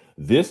 this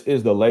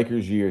is the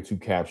Lakers' year to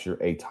capture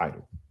a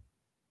title.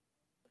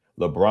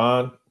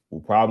 LeBron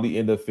will probably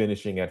end up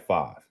finishing at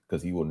 5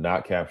 because he will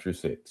not capture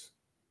 6.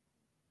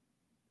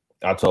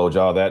 I told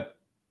y'all that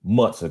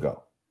months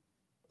ago.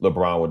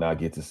 LeBron would not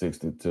get to 6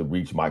 to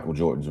reach Michael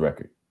Jordan's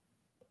record.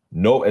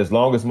 No, as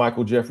long as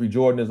Michael Jeffrey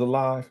Jordan is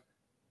alive,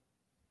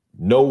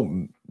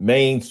 no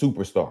main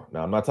superstar.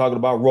 Now, I'm not talking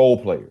about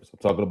role players. I'm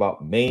talking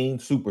about main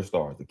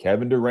superstars, the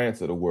Kevin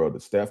Durant's of the world, the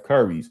Steph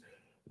Curry's,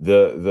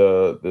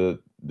 the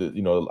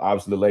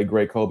obviously the late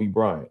great Kobe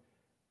Bryant,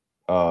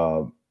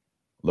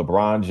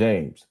 LeBron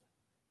James.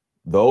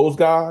 Those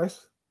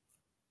guys,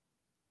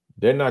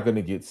 they're not going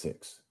to get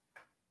 6.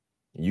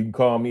 You can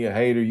call me a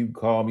hater. You can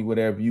call me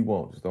whatever you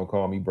want. Just don't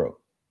call me broke.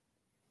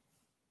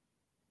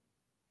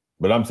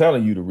 But I'm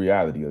telling you the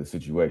reality of the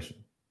situation.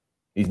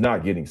 He's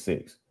not getting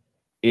 6.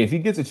 If he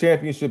gets a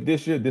championship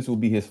this year, this will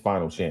be his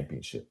final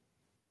championship.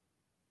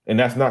 And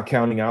that's not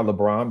counting out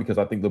LeBron, because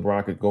I think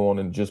LeBron could go on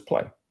and just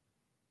play.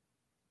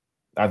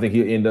 I think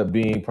he'll end up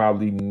being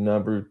probably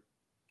number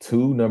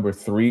 2, number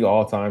 3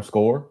 all-time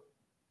scorer.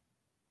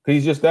 Because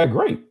he's just that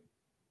great.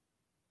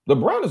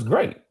 LeBron is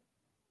great.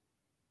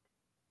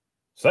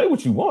 Say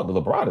what you want,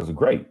 but LeBron is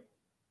great.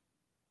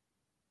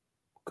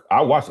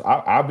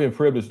 I've been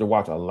privileged to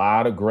watch a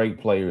lot of great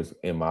players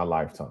in my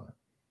lifetime.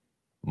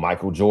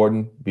 Michael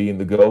Jordan being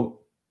the GOAT.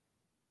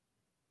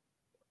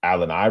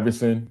 Allen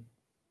Iverson,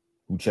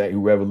 who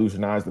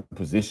revolutionized the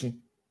position.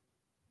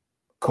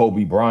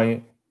 Kobe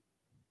Bryant.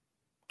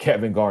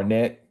 Kevin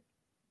Garnett.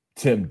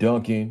 Tim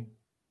Duncan.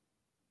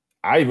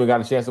 I even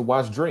got a chance to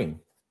watch Dream.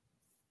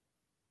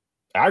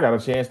 I got a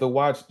chance to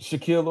watch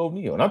Shaquille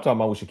O'Neal. And I'm talking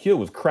about when Shaquille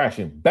was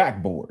crashing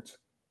backboards.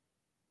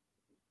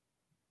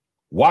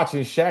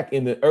 Watching Shaq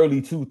in the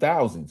early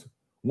 2000s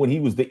when he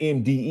was the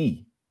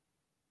MDE.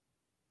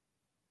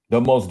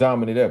 The most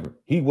dominant ever.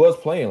 He was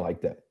playing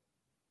like that.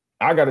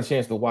 I got a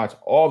chance to watch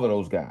all of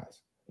those guys.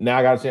 Now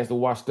I got a chance to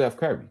watch Steph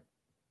Curry.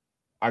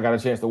 I got a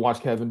chance to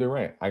watch Kevin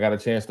Durant. I got a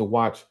chance to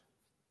watch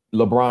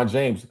LeBron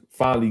James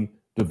finally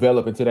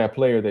develop into that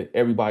player that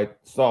everybody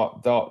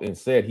thought and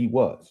said he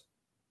was.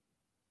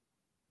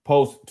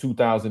 Post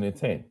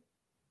 2010.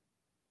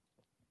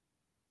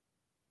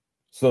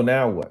 So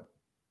now what?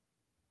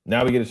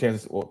 Now we get a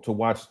chance to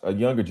watch a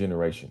younger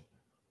generation.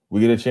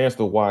 We get a chance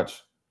to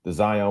watch the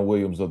Zion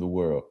Williams of the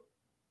world.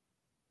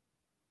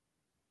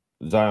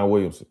 Zion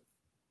Williamson.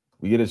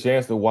 We get a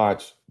chance to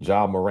watch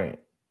Ja Morant.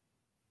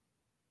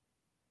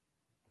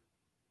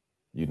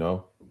 You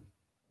know,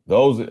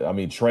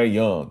 Trae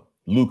Young,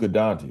 Luka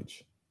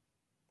Doncic,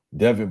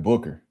 Devin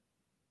Booker,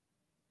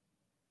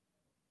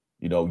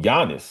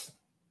 Giannis.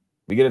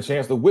 We get a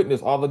chance to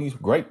witness all of these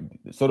great.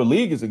 So the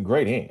league is in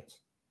great hands.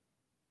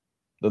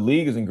 The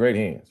league is in great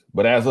hands.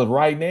 But as of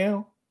right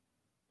now,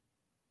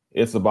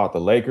 it's about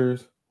the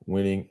Lakers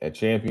winning a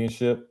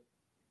championship.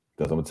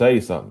 Because I'm going to tell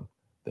you something.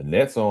 The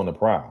Nets are on the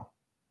prowl.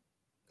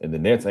 And the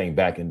Nets ain't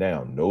backing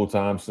down no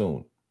time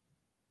soon.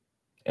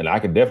 And I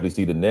can definitely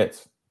see the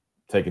Nets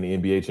taking the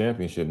NBA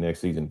championship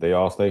next season if they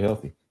all stay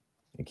healthy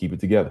and keep it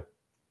together.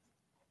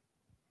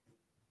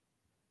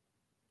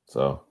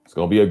 So it's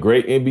going to be a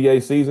great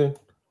NBA season.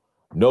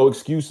 No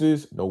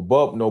excuses, no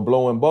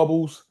blowing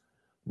bubbles,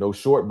 no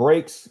short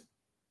breaks.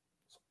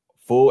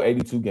 Full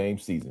 82-game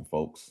season,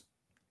 folks.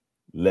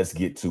 Let's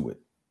get to it.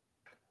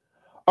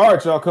 All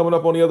right, y'all, coming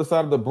up on the other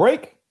side of the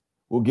break,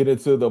 we'll get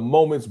into the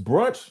Moments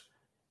Brunch,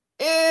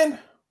 and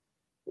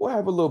we'll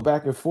have a little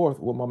back and forth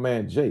with my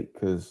man Jake,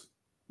 because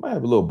I might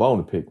have a little bone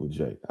to pick with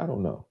Jake. I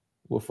don't know.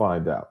 We'll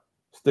find out.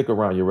 Stick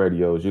around your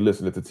radios. You're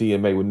listening to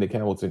TMA with Nick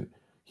Hamilton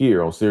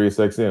here on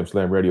SiriusXM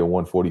Slam Radio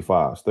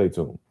 145. Stay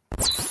tuned.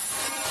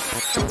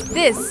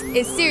 This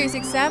is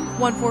SiriusXM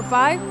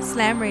 145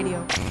 Slam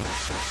Radio.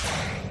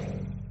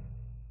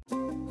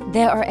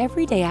 There are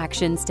everyday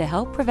actions to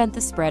help prevent the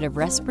spread of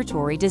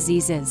respiratory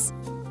diseases.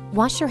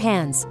 Wash your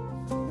hands.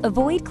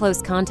 Avoid close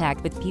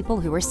contact with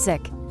people who are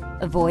sick.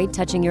 Avoid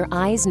touching your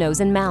eyes, nose,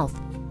 and mouth.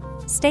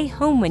 Stay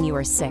home when you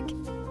are sick.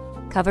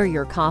 Cover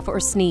your cough or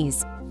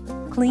sneeze.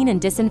 Clean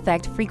and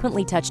disinfect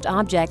frequently touched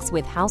objects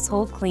with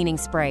household cleaning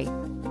spray.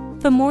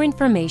 For more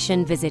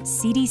information, visit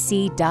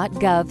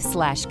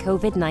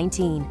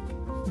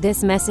cdc.gov/COVID-19.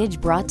 This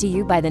message brought to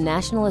you by the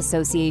National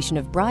Association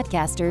of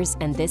Broadcasters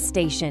and this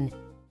station.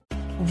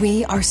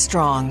 We are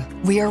strong,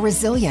 we are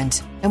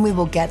resilient, and we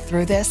will get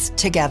through this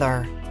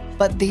together.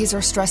 But these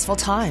are stressful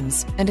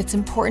times, and it's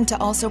important to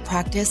also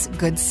practice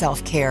good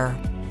self-care.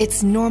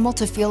 It's normal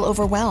to feel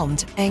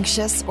overwhelmed,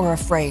 anxious, or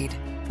afraid,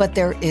 but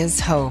there is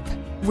hope.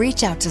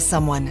 Reach out to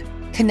someone,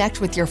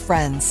 connect with your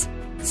friends,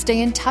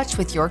 stay in touch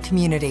with your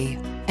community,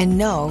 and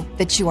know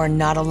that you are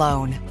not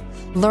alone.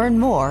 Learn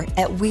more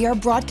at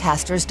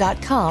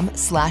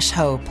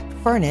wearebroadcasters.com/hope,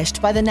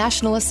 furnished by the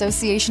National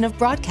Association of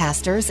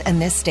Broadcasters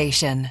and this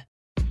station.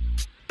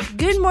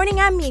 Good morning,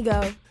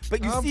 amigo.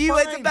 But you see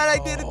why it's a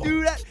bad idea to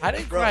do that? I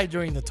didn't cry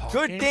during the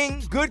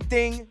talking. Good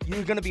thing.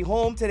 You're going to be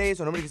home today,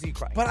 so nobody can see you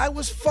cry. But I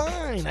was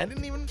fine. I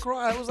didn't even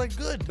cry. I was like,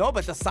 good. No,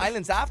 but the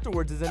silence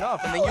afterwards is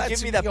enough. And then you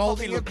give me that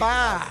puppy look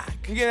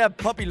back. You give me that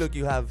puppy look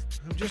you have.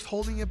 I'm just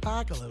holding it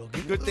back a little.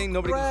 Good thing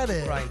nobody can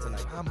see you crying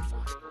tonight. I'm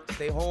fine.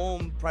 Stay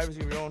home,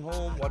 privacy of your own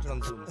home, watch it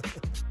on Zoom.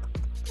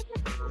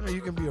 You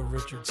can be a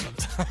Richard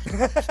sometime.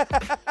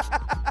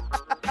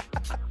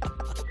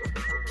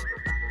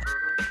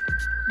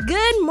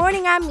 Good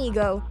morning,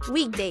 amigo.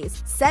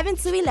 Weekdays, 7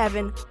 to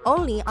 11,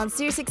 only on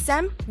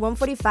SiriusXM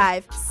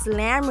 145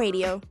 Slam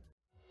Radio.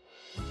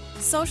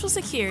 Social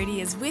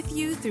Security is with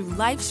you through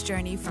life's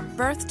journey from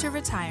birth to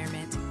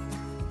retirement.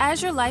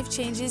 As your life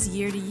changes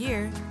year to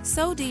year,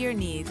 so do your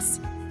needs.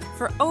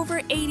 For over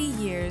 80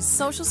 years,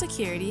 Social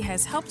Security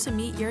has helped to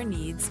meet your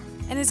needs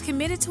and is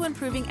committed to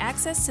improving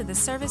access to the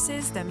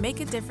services that make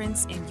a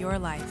difference in your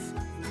life.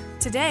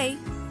 Today,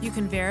 you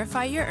can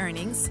verify your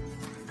earnings,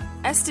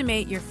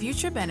 estimate your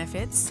future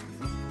benefits,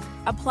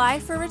 apply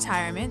for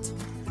retirement,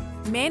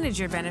 manage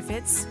your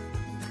benefits,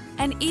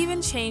 and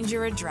even change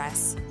your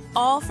address,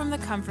 all from the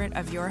comfort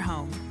of your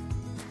home.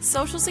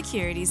 Social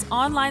Security's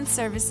online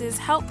services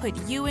help put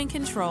you in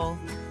control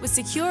with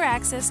secure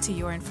access to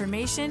your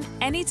information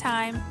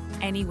anytime,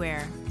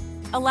 anywhere,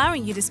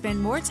 allowing you to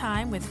spend more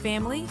time with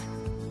family,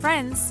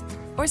 friends,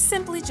 or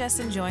simply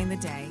just enjoying the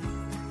day.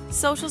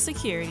 Social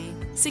Security,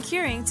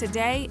 securing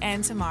today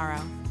and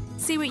tomorrow.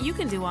 See what you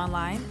can do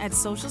online at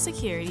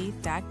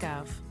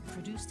socialsecurity.gov.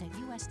 Produced at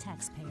U.S.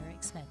 taxpayer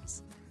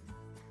expense.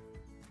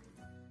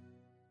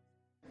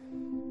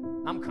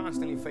 I'm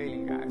constantly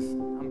failing, guys.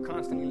 I'm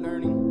constantly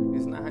learning.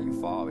 It's not how you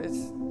fall,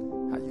 it's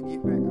how you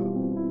get back up.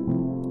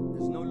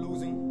 There's no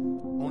losing,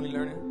 only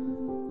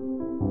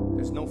learning.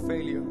 There's no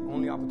failure,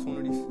 only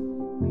opportunities.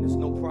 And there's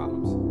no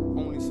problems,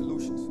 only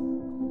solutions.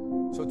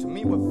 So to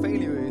me, what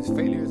failure is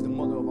the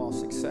mother of all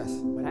success.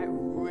 But I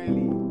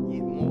really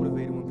get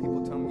motivated when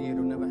people tell me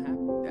it'll never happen.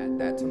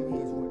 That to me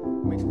is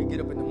what makes me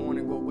get up in the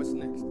morning and go, what's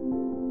next? I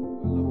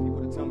love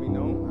people to tell me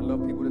no. I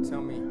love people to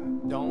tell me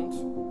don't,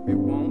 it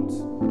won't,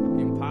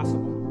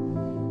 impossible.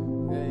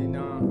 And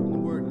the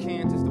word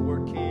can't is the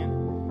word can,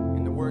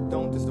 and the word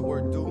don't is the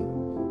word do,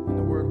 and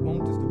the word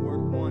won't is the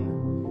word won,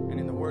 and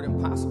in the word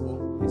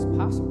impossible is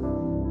possible.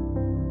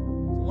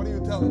 So what are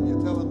you telling?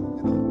 You're telling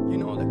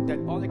that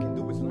all they can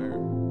do is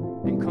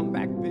learn and come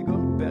back bigger,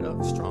 better,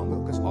 stronger,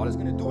 because all it's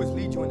going to do is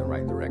lead you in the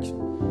right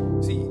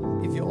direction. See,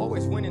 if you're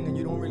always winning, then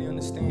you don't really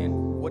understand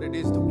what it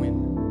is to win.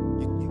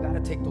 You got to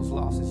take those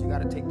losses. You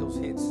got to take those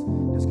hits.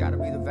 There's got to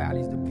be the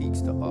valleys, the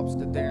peaks, the ups,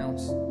 the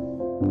downs.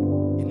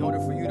 In order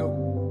for you to,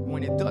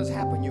 when it does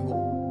happen, you go,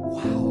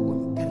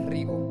 wow, qué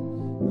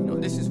rico.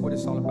 This is what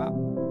it's all about.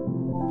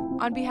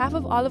 On behalf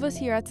of all of us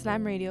here at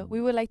Slam Radio,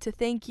 we would like to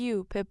thank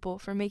you, Pitbull,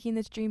 for making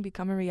this dream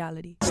become a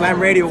reality.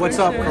 Slam Radio, what's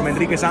up? From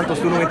Enrique Santos,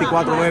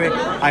 1249,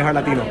 iHeart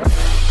Latino.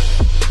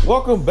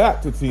 Welcome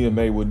back to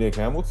TMA with Nick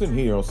Hamilton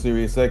here on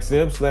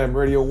SiriusXM Slam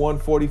Radio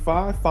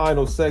 145,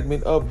 final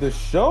segment of the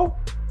show.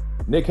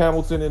 Nick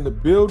Hamilton in the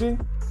building.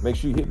 Make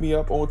sure you hit me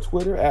up on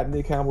Twitter at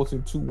Nick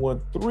Hamilton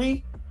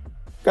 213.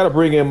 Got to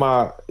bring in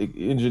my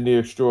engineer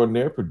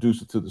extraordinaire,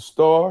 producer to the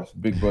stars,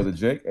 Big Brother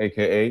Jake,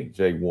 a.k.a.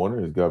 Jake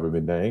Warner, his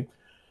government name.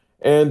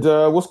 And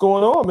what's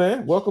going on,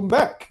 man? Welcome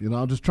back.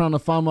 I'm just trying to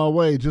find my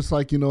way, just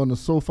like, in the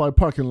SoFi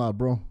parking lot,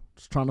 bro.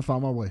 Just trying to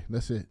find my way.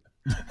 That's it.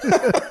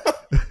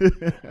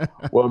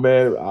 Well,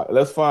 man,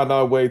 let's find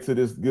our way to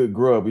this good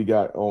grub we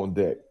got on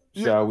deck,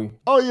 shall we?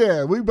 Oh,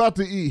 yeah. We about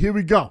to eat. Here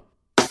we go.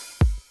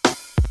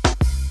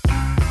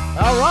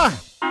 All right.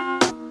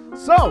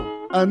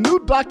 So, a new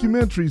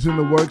documentary is in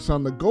the works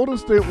on the Golden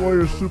State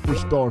Warriors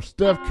superstar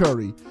Steph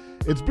Curry.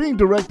 It's being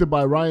directed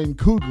by Ryan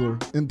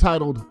Coogler,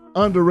 entitled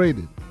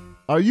Underrated.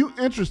 Are you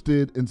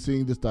interested in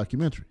seeing this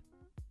documentary?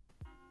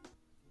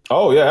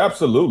 Oh, yeah,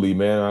 absolutely,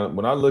 man.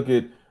 When I look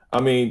at,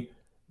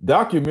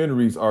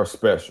 documentaries are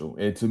special.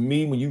 And to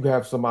me, when you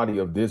have somebody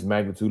of this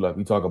magnitude, like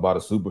we talk about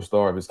a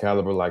superstar of his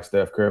caliber like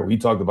Steph Curry, we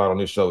talked about on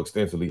this show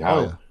extensively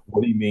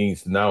what he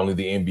means to not only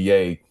the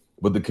NBA,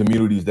 but the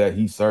communities that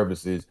he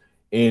services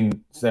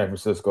in San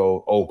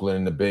Francisco, Oakland,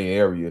 and the Bay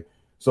Area.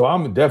 So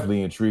I'm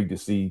definitely intrigued to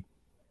see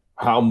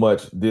how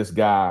much this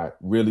guy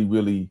really,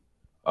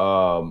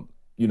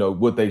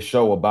 what they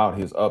show about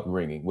his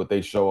upbringing, what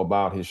they show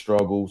about his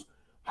struggles,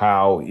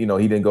 how, he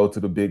didn't go to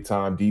the big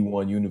time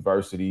D1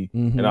 university.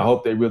 Mm-hmm. And I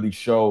hope they really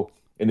show,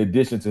 in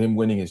addition to him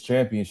winning his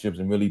championships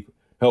and really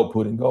help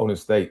putting Golden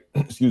State,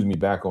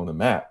 back on the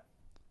map.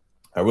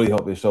 I really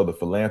hope they show the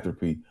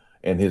philanthropy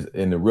and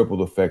the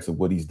ripple effects of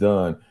what he's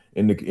done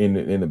in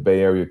the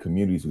Bay Area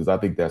communities, because I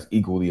think that's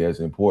equally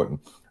as important.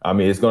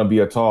 It's going to be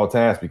a tall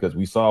task because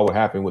we saw what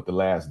happened with The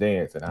Last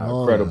Dance and how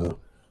incredible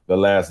The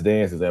Last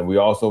Dance is. And we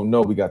also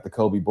know we got the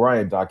Kobe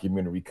Bryant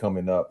documentary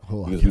coming up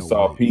because we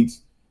saw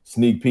Pete's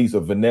sneak peeks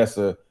of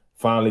Vanessa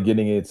finally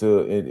getting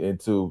into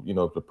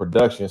the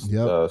production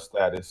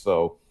status.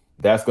 So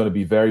that's going to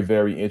be very,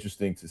 very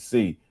interesting to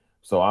see.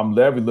 So I'm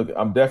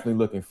definitely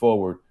looking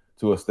forward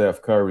to a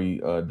Steph Curry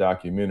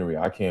documentary.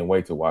 I can't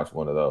wait to watch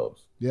one of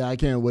those. Yeah, I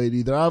can't wait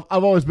either.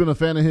 I've always been a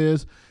fan of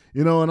his,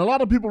 and a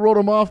lot of people wrote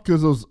him off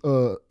because of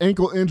those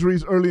ankle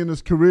injuries early in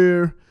his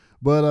career.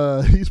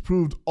 But he's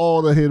proved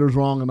all the haters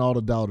wrong and all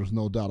the doubters,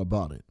 no doubt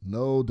about it.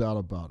 No doubt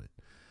about it.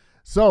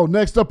 So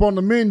next up on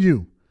the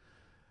menu,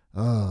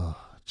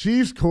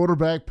 Chiefs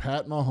quarterback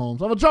Pat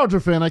Mahomes. I'm a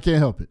Charger fan. I can't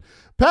help it.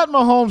 Pat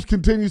Mahomes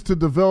continues to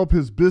develop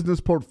his business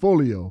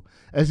portfolio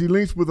as he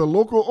links with a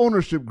local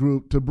ownership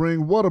group to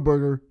bring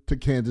Whataburger to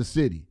Kansas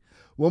City.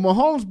 Will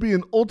Mahomes be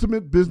an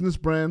ultimate business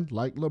brand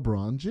like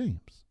LeBron James?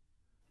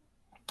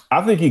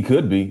 I think he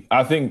could be.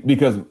 I think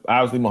because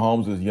obviously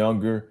Mahomes is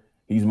younger.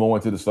 He's more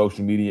into the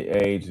social media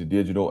age, the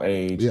digital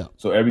age. Yeah.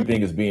 So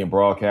everything is being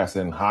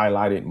broadcasted and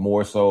highlighted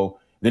more so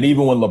than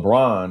even when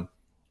LeBron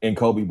and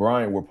Kobe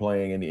Bryant were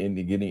playing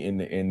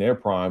in their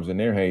primes and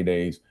their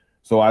heydays.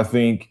 So I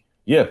think,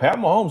 yeah, Pat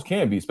Mahomes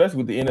can be, especially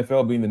with the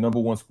NFL being the number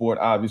one sport,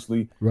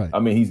 obviously. Right. I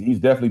mean, he's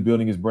definitely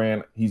building his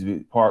brand. He's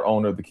part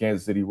owner of the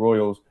Kansas City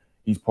Royals.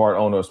 He's part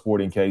owner of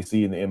Sporting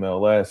KC in the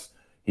MLS.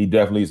 He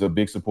definitely is a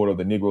big supporter of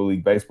the Negro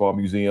League Baseball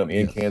Museum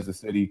in Kansas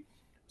City.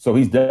 So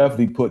he's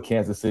definitely put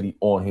Kansas City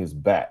on his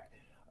back.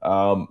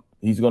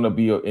 He's going to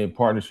be in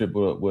partnership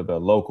with a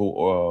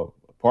local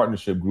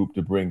partnership group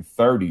to bring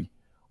 30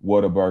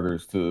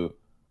 Whataburgers to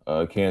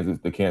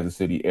the Kansas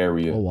City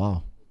area. Oh,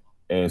 wow.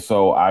 And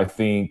so I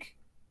think,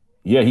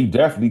 yeah, he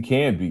definitely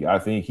can be. I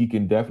think he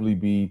can definitely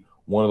be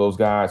one of those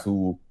guys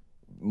who,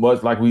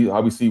 much like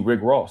how we see Rick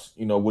Ross,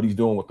 what he's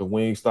doing with the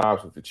wing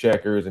stops, with the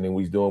checkers, and then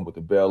what he's doing with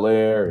the Bel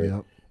Air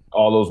and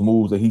all those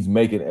moves that he's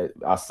making,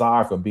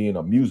 aside from being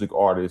a music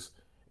artist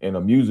and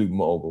a music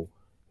mogul,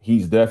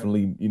 he's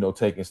definitely,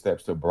 taking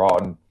steps to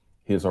broaden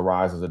his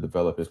horizons and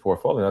develop his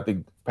portfolio. And I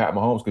think Pat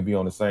Mahomes could be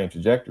on the same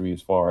trajectory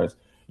as far as,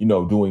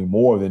 doing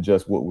more than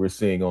just what we're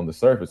seeing on the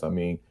surface. I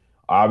mean,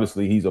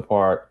 obviously he's a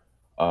part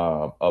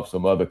of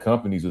some other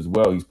companies as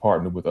well. He's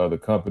partnered with other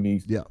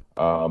companies. Yeah.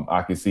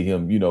 I can see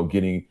him,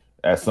 getting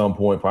at some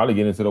point, probably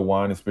get into the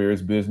wine and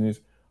spirits business.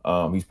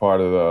 He's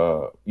part of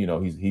the,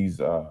 he's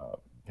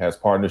has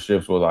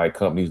partnerships with like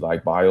companies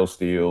like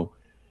BioSteel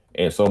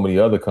and so many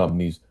other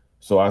companies.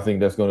 So I think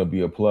that's going to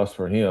be a plus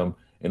for him.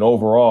 And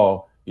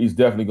overall, he's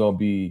definitely going to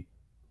be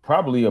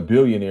probably a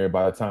billionaire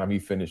by the time he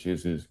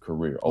finishes his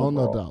career.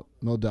 Overall. Oh,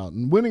 no doubt.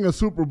 And winning a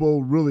Super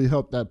Bowl really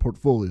helped that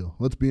portfolio.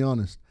 Let's be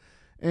honest.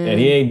 And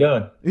he ain't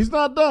done. He's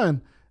not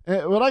done.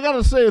 What I got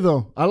to say,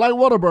 though, I like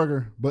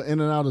Whataburger, but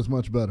In-N-Out is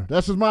much better.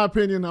 That's just my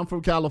opinion. I'm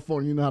from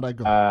California. You know how that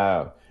goes.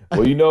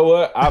 Well, you know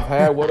what? I've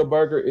had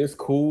Whataburger. It's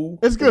cool.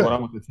 It's good. When I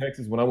went to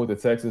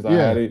Texas, I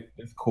had it.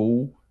 It's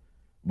cool.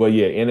 But,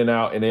 yeah,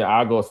 In-N-Out. And then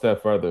I'll go a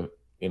step further,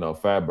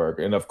 Fat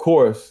Burger. And, of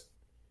course,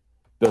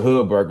 the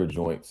hood burger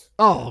joints.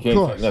 Oh, of Can't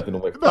course. take nothing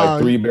away.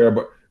 Like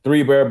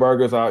Three Bear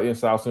Burgers out in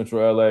South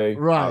Central LA.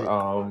 Right.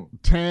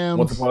 Tams.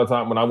 Once upon a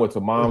time when I went to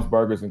Mom's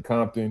Burgers in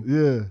Compton.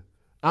 Yeah.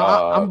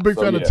 I'm a big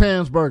fan of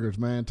Tams Burgers,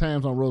 man.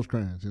 Tams on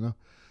Rosecrans,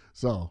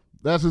 So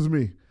that's just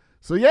me.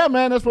 So, yeah,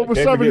 man, that's what we're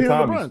serving here in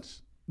the brunch.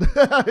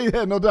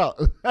 Yeah, no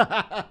doubt.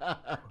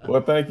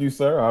 Well, thank you,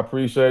 sir. I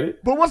appreciate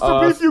it. But what's the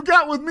beef you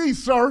got with me,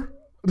 sir?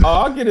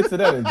 I'll get into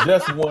that in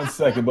just 1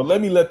 second. But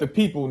let me let the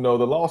people know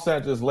the Los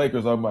Angeles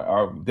Lakers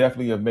are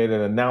definitely have made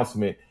an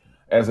announcement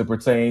as it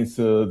pertains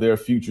to their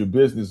future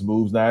business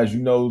moves. Now, as you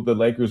know, the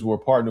Lakers were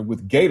partnered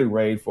with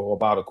Gatorade for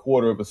about a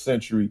quarter of a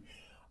century.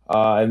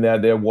 And now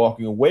they're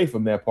walking away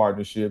from that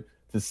partnership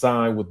to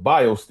sign with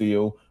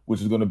BioSteel,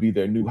 which is going to be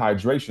their new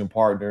hydration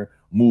partner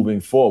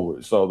moving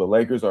forward. So the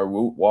Lakers are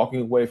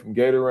walking away from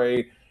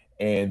Gatorade,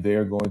 and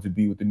they're going to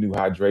be with the new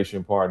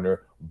hydration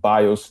partner,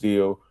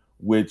 BioSteel,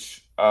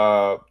 which,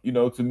 to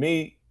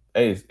me,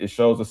 it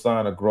shows a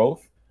sign of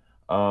growth.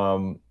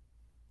 BioSteel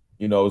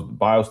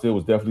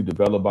was definitely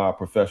developed by a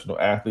professional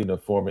athlete and a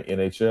former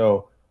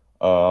NHL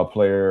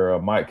player,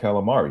 Mike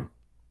Calamari.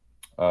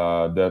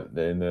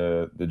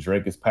 The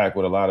drink is packed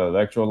with a lot of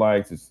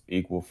electrolytes. It's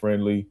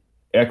eco-friendly,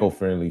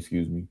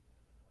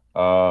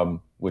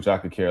 which I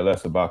could care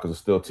less about because it's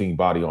still Team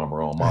Body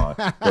Armor on mine.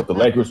 But the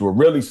Lakers were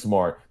really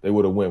smart. They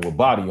would have went with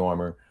Body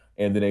Armor,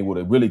 and then they would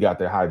have really got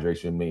their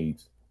hydration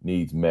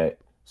needs met.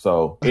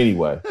 So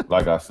anyway,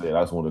 like I said,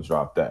 I just want to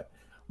drop that.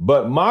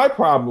 But my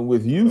problem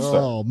with you, sir.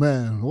 Oh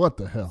man, what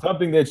the hell?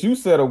 Something that you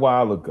said a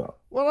while ago.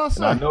 What I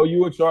say? I know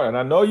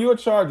you're a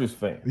Chargers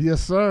fan.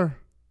 Yes, sir.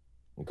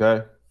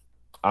 Okay.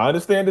 I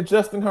understand the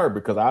Justin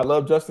Herbert because I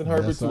love Justin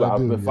Herbert too.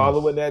 I've been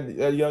following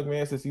that young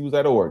man since he was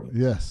at Oregon.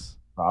 Yes.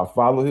 I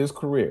followed his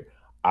career.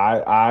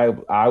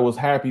 I was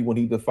happy when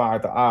he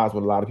defied the odds,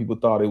 but a lot of people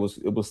thought it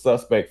was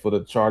suspect for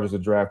the Chargers to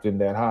draft him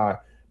that high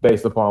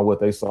based upon what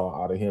they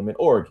saw out of him in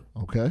Oregon.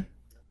 Okay.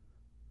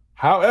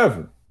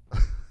 However,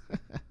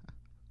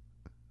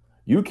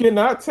 you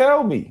cannot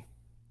tell me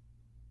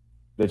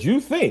that you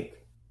think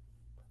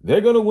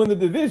they're going to win the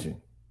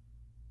division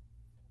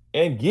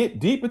and get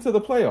deep into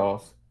the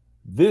playoffs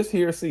this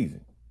here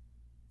season.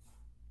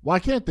 Why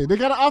can't they? They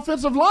got an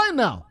offensive line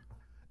now.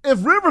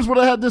 If Rivers would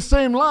have had this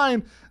same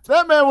line,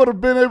 that man would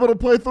have been able to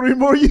play 3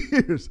 more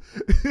years.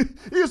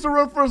 He used to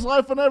run for his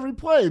life on every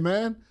play,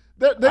 man.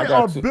 They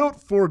are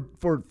built for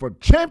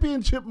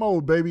championship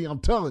mode, baby. I'm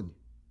telling you.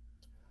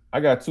 I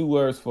got 2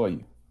 words for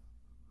you.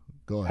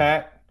 Go ahead.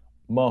 Pat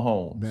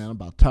Mahomes. Man, I'm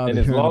about tired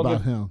of hearing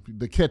about him.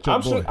 The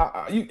catch-up boy.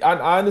 Sure,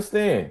 I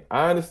understand.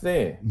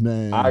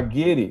 Man. I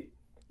get it.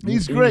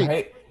 He's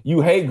great.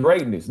 You hate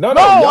greatness. No,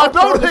 I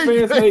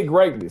don't hate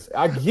greatness.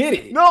 I get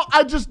it. No,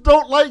 I just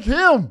don't like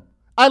him.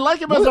 I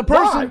like him as a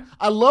person. Why?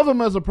 I love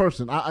him as a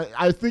person.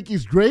 I think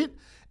he's great,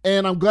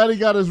 and I'm glad he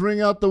got his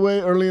ring out the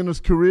way early in his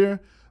career.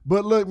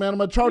 But look, man,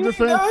 I'm a Charger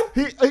fan.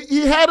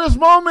 He had his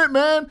moment,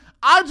 man.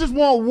 I just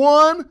want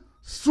one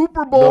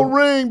Super Bowl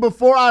ring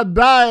before I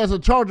die as a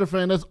Charger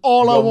fan. That's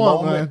all I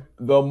want, man.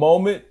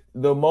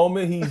 The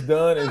moment he's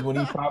done is when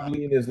he's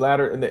probably in his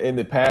latter in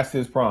the past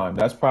his prime.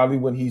 That's probably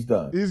when he's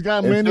done. He's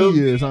got many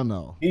years, I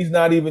know. He's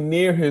not even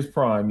near his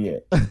prime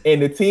yet.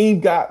 And the team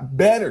got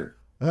better.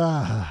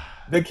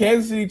 The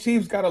Kansas City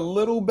Chiefs got a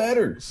little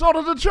better. So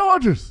did the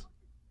Chargers.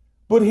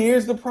 But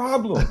here's the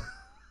problem.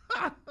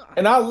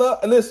 And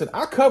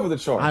I cover the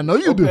Chargers. I know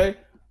you do.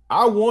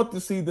 I want to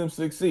see them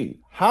succeed.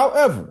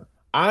 However,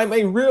 I'm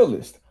a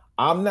realist.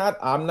 I'm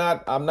not one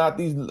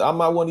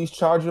of these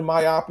Charger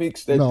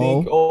myopics that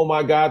think, oh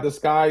my God, the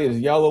sky is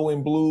yellow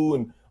and blue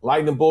and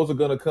lightning bolts are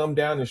gonna come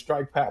down and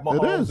strike Pat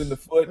Mahomes in the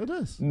foot. It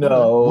is.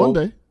 No. One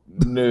day.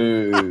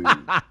 No.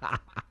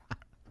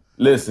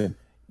 Listen,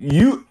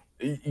 you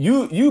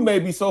may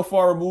be so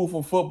far removed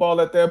from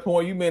football at that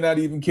point, you may not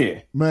even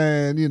care.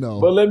 Man, you know.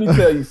 But let me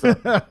tell you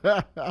something.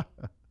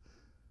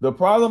 The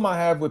problem I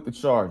have with the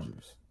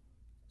Chargers,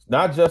 it's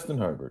not Justin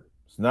Herbert.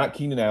 It's not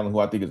Keenan Allen, who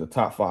I think is a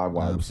top 5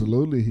 wide receiver.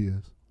 Absolutely he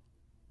is.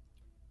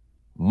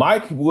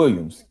 Mike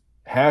Williams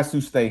has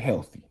to stay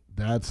healthy.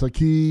 That's a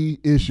key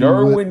issue.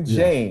 Derwin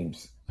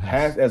James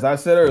has, as I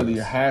said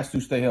earlier, has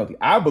to stay healthy.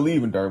 I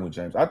believe in Derwin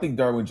James. I think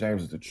Derwin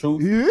James is the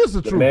truth. He is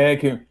the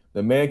truth.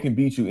 The man can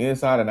beat you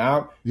inside and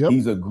out. Yep.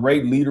 He's a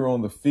great leader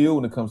on the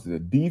field when it comes to the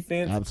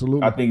defense.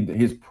 Absolutely. I think that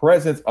his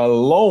presence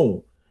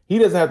alone, he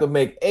doesn't have to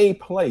make a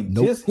play.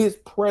 Nope. Just his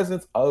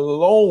presence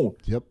alone.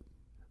 Yep.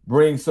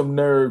 Bring some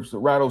nerves,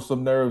 rattle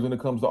some nerves when it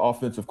comes to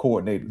offensive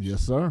coordinators. Yes,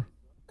 sir.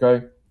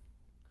 Okay.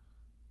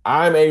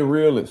 I'm a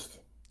realist.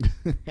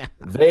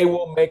 They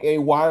will make a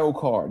wild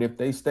card if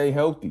they stay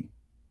healthy.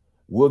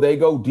 Will they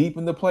go deep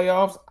in the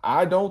playoffs?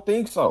 I don't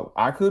think so.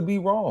 I could be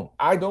wrong.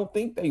 I don't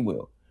think they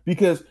will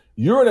because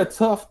you're in a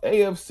tough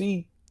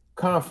AFC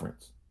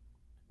conference.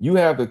 You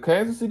have the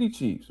Kansas City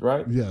Chiefs,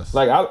 right? Yes.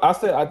 Like I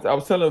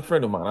was telling a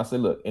friend of mine, I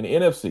said, look, in the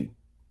NFC,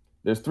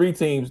 there's 3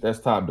 teams that's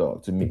top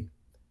dog to me.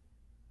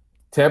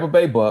 Tampa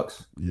Bay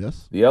Bucks,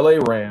 yes. The LA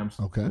Rams,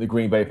 okay. And the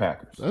Green Bay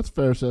Packers. That's a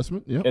fair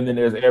assessment. Yep. And then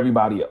there's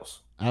everybody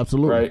else.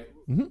 Absolutely. Right?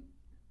 Mm-hmm.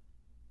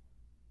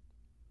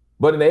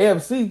 But in the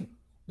AFC,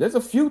 there's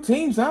a few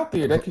teams out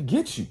there that could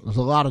get you. There's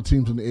a lot of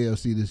teams in the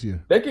AFC this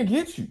year. They can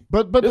get you.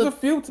 But there's a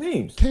few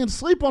teams. Can't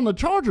sleep on the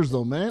Chargers,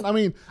 though, man. I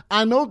mean,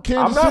 I know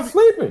Kansas City. I'm not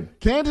sleeping.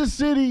 Kansas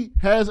City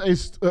has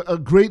a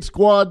great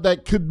squad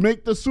that could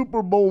make the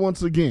Super Bowl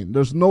once again.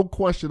 There's no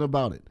question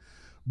about it.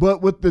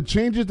 But with the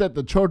changes that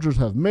the Chargers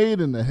have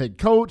made and the head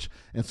coach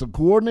and some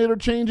coordinator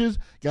changes,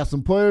 got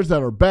some players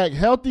that are back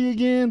healthy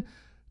again,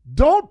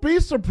 don't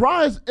be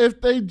surprised if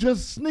they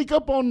just sneak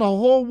up on the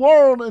whole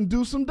world and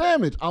do some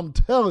damage. I'm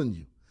telling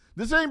you.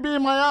 This ain't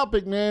being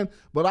myopic, man,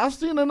 but I've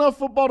seen enough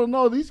football to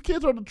know these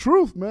kids are the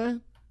truth,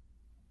 man.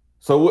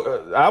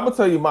 So I'm going to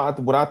tell you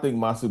what I think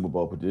my Super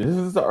Bowl prediction.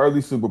 This is an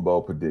early Super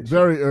Bowl prediction.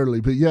 Very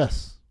early, but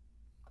yes.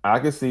 I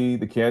can see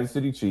the Kansas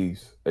City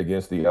Chiefs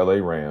against the LA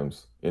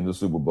Rams in the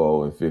Super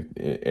Bowl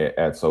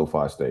at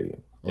SoFi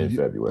Stadium in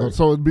February.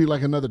 So it'd be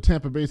like another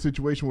Tampa Bay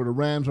situation where the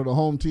Rams are the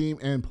home team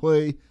and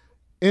play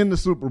in the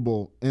Super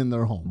Bowl in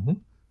their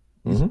home.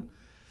 Mm-hmm. Mm-hmm.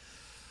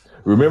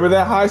 Remember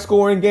that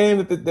high-scoring game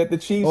that the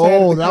Chiefs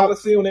had at the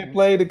Coliseum when they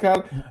played the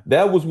Coliseum?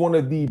 That was one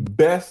of the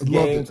best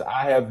games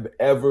I have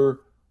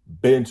ever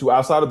been to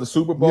outside of the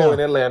Super Bowl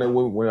in Atlanta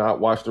when I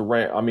watched the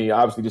Rams. I mean,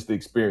 obviously just the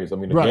experience. I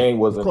mean, the game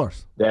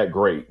wasn't that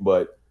great,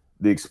 but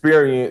the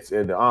experience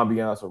and the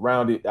ambiance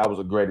around it, that was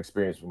a great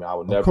experience for me. I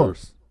would never,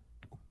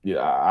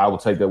 I would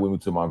take that with me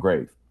to my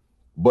grave.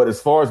 But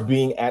as far as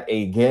being at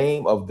a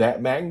game of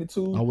that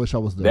magnitude, I wish I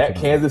was there. That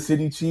Kansas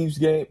City Chiefs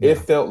game, it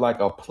felt like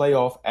a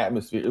playoff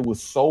atmosphere. It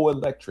was so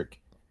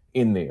electric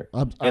in there.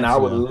 And I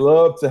would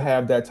love to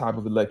have that type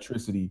of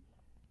electricity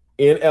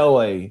in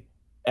LA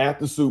at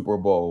the Super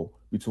Bowl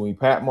between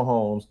Pat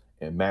Mahomes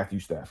and Matthew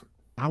Stafford.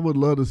 I would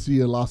love to see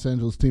a Los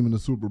Angeles team in the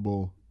Super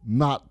Bowl,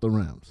 not the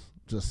Rams.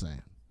 Just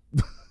saying.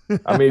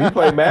 I mean, you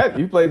play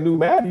new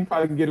Madden, you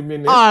probably can get him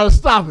in there. All right,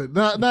 stop it.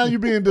 Now you're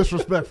being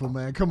disrespectful,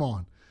 man. Come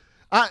on.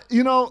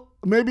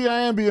 Maybe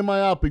I am being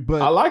myopic,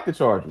 but I like the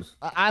Chargers.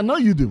 I know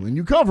you do, and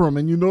you cover them,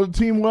 and you know the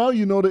team well.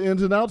 You know the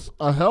ins and outs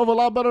a hell of a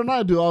lot better than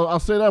I do. I'll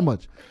say that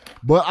much.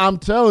 But I'm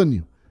telling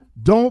you,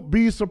 don't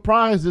be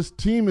surprised. This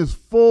team is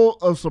full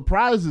of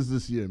surprises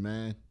this year,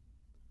 man.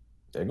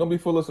 They're going to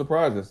be full of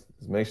surprises.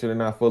 Just make sure they're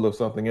not full of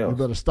something else. You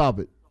better stop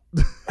it.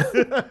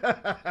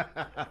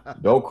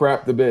 Don't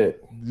crap the bed.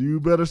 You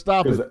better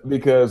stop it.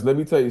 Because let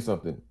me tell you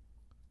something.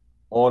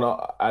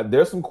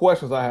 There's some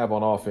questions I have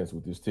on offense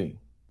with this team.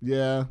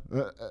 Yeah.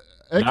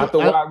 Not the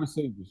wide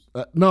receivers.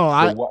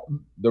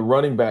 The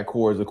running back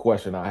core is a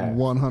question I have.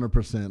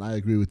 100%. I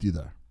agree with you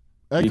there.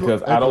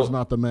 Because Eckler's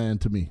not the man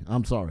to me.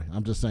 I'm sorry.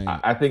 I'm just saying.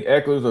 I think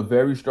Eckler's a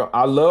very strong.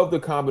 I love the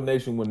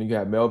combination when you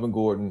got Melvin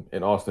Gordon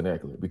and Austin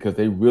Eckler because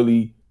they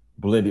really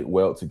blended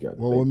well together.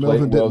 Well, when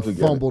Melvin didn't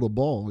fumble the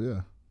ball,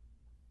 yeah.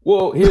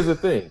 Well, here's the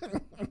thing.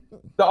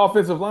 The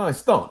offensive line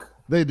stunk.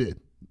 They did.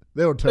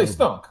 They were terrible. They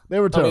stunk. They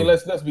were terrible. I mean,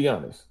 let's be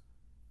honest.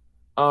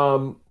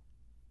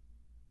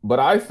 But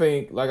I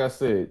think, like I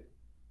said,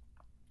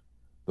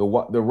 the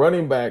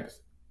running backs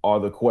are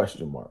the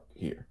question mark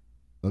here.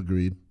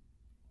 Agreed.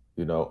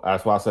 You know,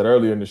 that's why I said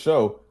earlier in the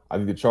show, I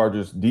think the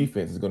Chargers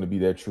defense is going to be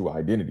their true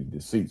identity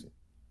this season.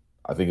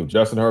 I think if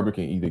Justin Herbert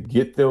can either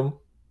get them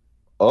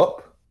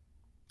up,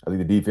 I think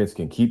the defense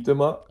can keep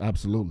them up.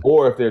 Absolutely.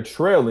 Or if they're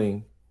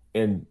trailing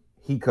and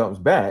he comes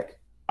back,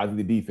 I think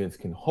the defense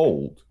can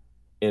hold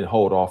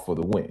off for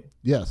the win.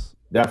 Yes.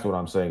 That's what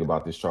I'm saying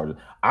about this Chargers.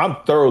 I'm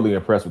thoroughly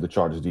impressed with the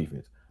Chargers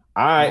defense.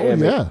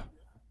 I'm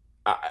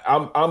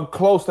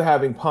close to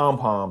having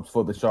pom-poms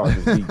for the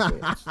Chargers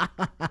defense.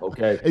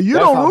 Okay. And you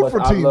don't root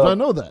for teams. I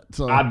know that.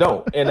 So. I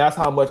don't. And that's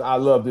how much I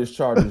love this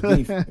Chargers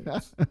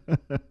defense.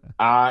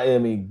 I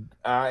am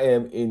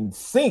in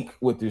sync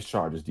with this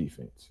Chargers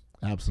defense.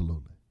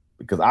 Absolutely.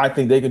 Because I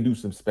think they can do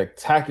some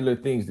spectacular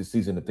things this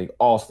season if they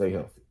all stay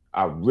healthy.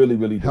 I really,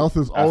 really do. Health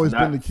has always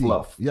been the key.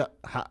 Fluff. Yeah.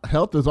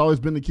 Health has always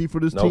been the key for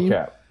this team. No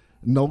cap.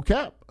 No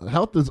cap.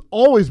 Health has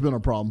always been a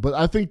problem. But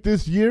I think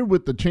this year,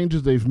 with the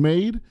changes they've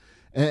made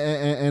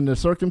and the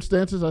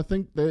circumstances, I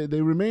think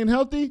they remain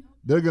healthy.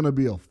 They're going to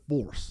be a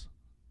force.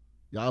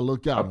 Y'all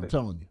look out. I'm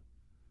telling you.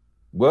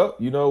 Well,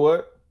 you know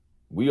what?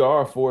 We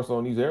are a force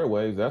on these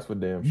airwaves. That's for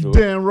damn sure.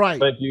 Damn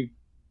right.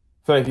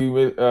 Thank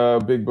you,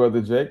 Big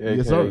Brother Jake,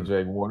 a.k.a.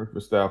 Jake Warner, for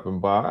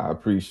stopping by. I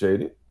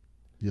appreciate it.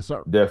 Yes,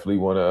 sir. Definitely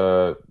want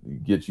to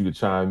get you to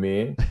chime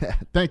in.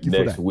 Thank you for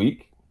that. Next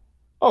week.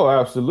 Oh,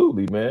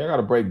 absolutely, man. I got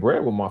to break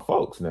bread with my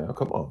folks now.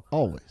 Come on.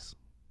 Always.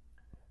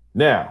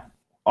 Now,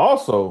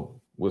 also,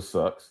 what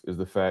sucks is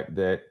the fact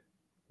that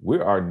we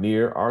are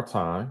near our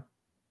time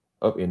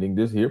of ending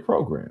this here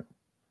program.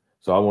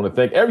 So I want to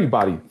thank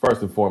everybody,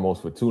 first and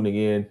foremost, for tuning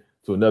in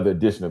to another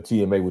edition of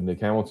TMA with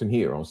Nick Hamilton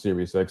here on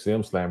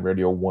SiriusXM Slam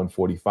Radio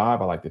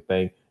 145. I'd like to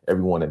thank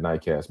everyone at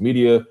Nightcast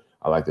Media.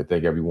 I'd like to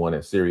thank everyone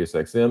at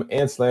SiriusXM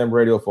and Slam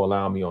Radio for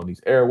allowing me on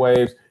these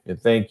airwaves. And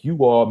thank you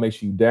all. Make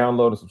sure you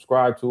download and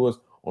subscribe to us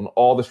on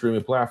all the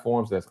streaming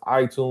platforms. That's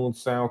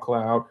iTunes,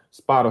 SoundCloud,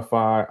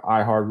 Spotify,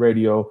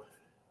 iHeartRadio.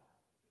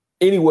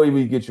 Anywhere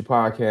you get your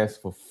podcasts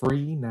for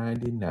free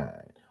 99.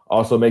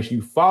 Also, make sure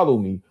you follow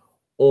me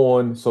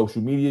on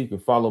social media. You can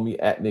follow me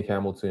at Nick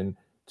Hamilton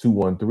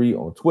 213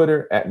 on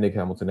Twitter, at Nick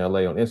Hamilton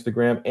LA on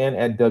Instagram, and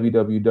at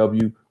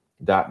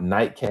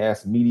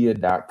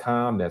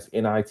www.nightcastmedia.com. That's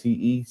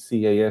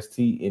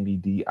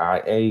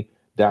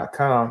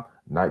NITECASTMEDIA.com,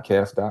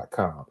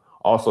 nightcast.com.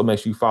 Also, make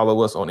sure you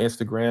follow us on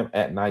Instagram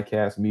at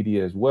Nightcast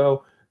Media as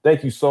well.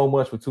 Thank you so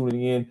much for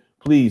tuning in.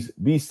 Please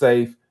be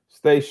safe,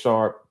 stay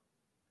sharp,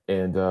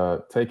 and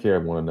take care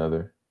of one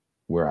another.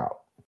 We're out.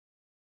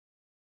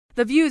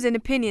 The views and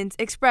opinions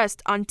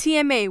expressed on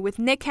TMA with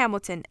Nick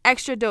Hamilton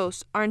Extra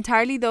Dose are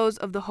entirely those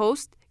of the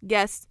host,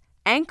 guests,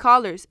 and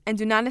callers and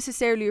do not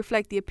necessarily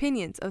reflect the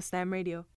opinions of Slam Radio.